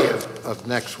Friday of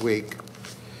next week.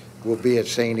 We'll be at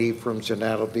St. Ephraim's, and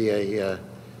that'll be a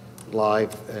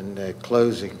live and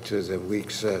closing to the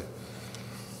week's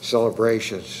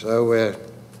celebrations. So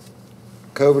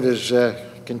COVID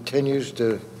continues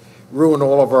to ruin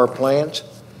all of our plans.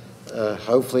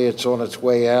 Hopefully it's on its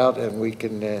way out and we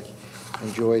can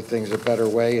enjoy things a better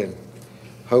way, and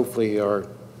hopefully our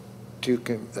two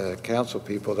council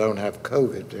people don't have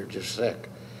COVID, they're just sick.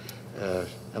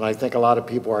 And I think a lot of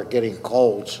people are getting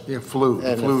colds. Yeah, flu.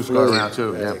 And Flu's the going around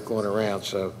too, yeah. Going around,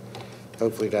 so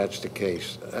hopefully that's the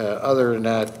case. Other than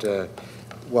that,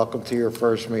 welcome to your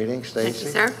first meeting, Stacy. Thank you,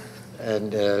 sir.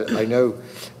 And I know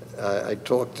I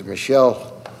talked to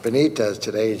Michelle Benitez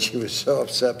today, and she was so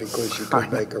upset because she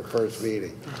couldn't make her first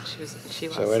meeting. She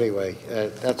was. So anyway,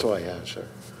 that's all I have, sir.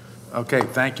 Okay,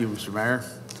 thank you, Mr. Mayor.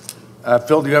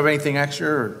 Phil, do you have anything extra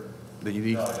or that you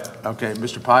need? No, yeah. Okay,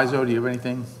 Mr. Pizzo, do you have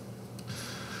anything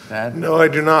to add? No, I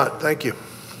do not. Thank you.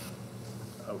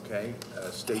 Okay,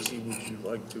 Stacy, would you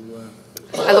like to?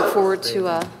 I look forward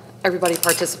to everybody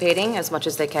participating as much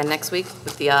as they can next week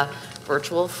with the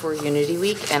virtual for Unity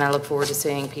Week, and I look forward to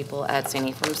seeing people at St.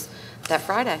 Ephraim's that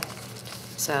Friday.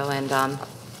 So, and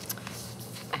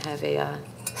have a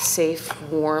safe,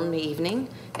 warm evening,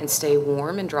 and stay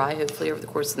warm and dry, hopefully over the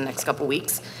course of the next couple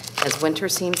weeks, as winter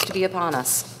seems to be upon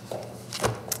us.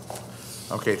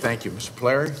 Okay, thank you. Mr.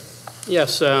 Polari?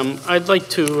 Yes, I'd like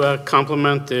to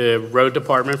compliment the road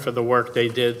department for the work they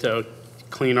did to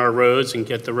clean our roads and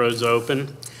get the roads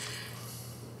open.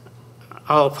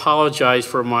 I'll apologize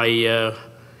for my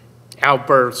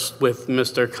outbursts with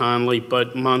Mr. Conley,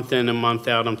 but month in and month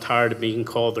out, I'm tired of being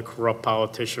called a corrupt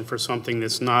politician for something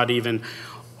that's not even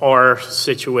our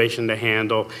situation to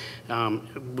handle.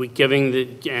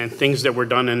 Giving and things that were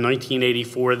done in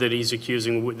 1984 that he's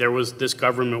accusing, there was this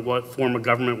government, what form of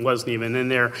government wasn't even in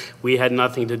there. We had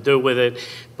nothing to do with it,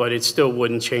 but it still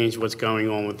wouldn't change what's going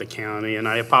on with the county. And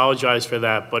I apologize for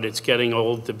that, but it's getting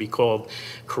old to be called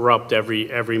corrupt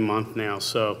every month now.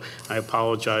 So I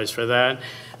apologize for that.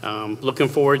 Looking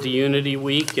forward to Unity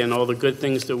Week and all the good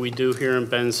things that we do here in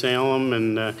Bensalem,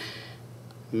 and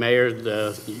Mayor,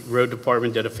 the road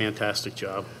department did a fantastic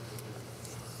job.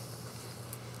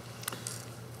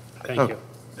 Thank you.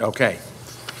 Okay.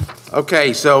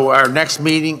 Okay, so our next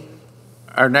meeting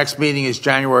is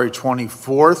January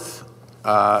 24th,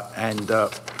 and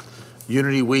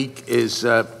Unity Week is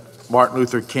Martin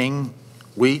Luther King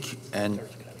Week, and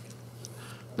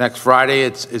next Friday,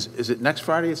 is it next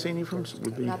Friday at St. Ephraim's?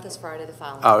 Not this Friday, the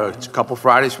following. Oh, it's a couple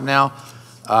Fridays from now.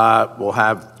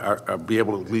 We'll be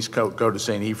able to at least go to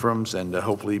St. Ephraim's, and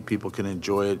hopefully people can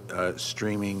enjoy it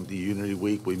streaming the Unity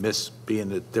Week. We miss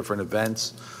being at different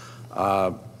events.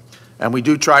 And we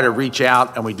do try to reach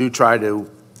out, and we do try to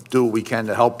do what we can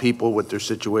to help people with their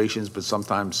situations, but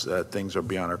sometimes things are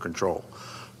beyond our control.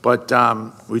 But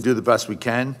we do the best we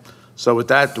can. So with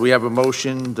that, do we have a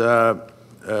motion to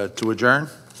adjourn?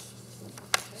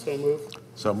 So moved.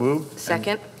 So moved.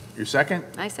 Second. Your second?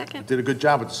 I second. Did a good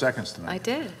job with the seconds tonight. I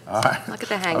did. All right. Look at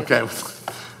the hang of Okay.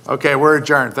 it. Okay, we're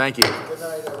adjourned. Thank you. Good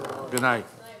night, everyone. Good night.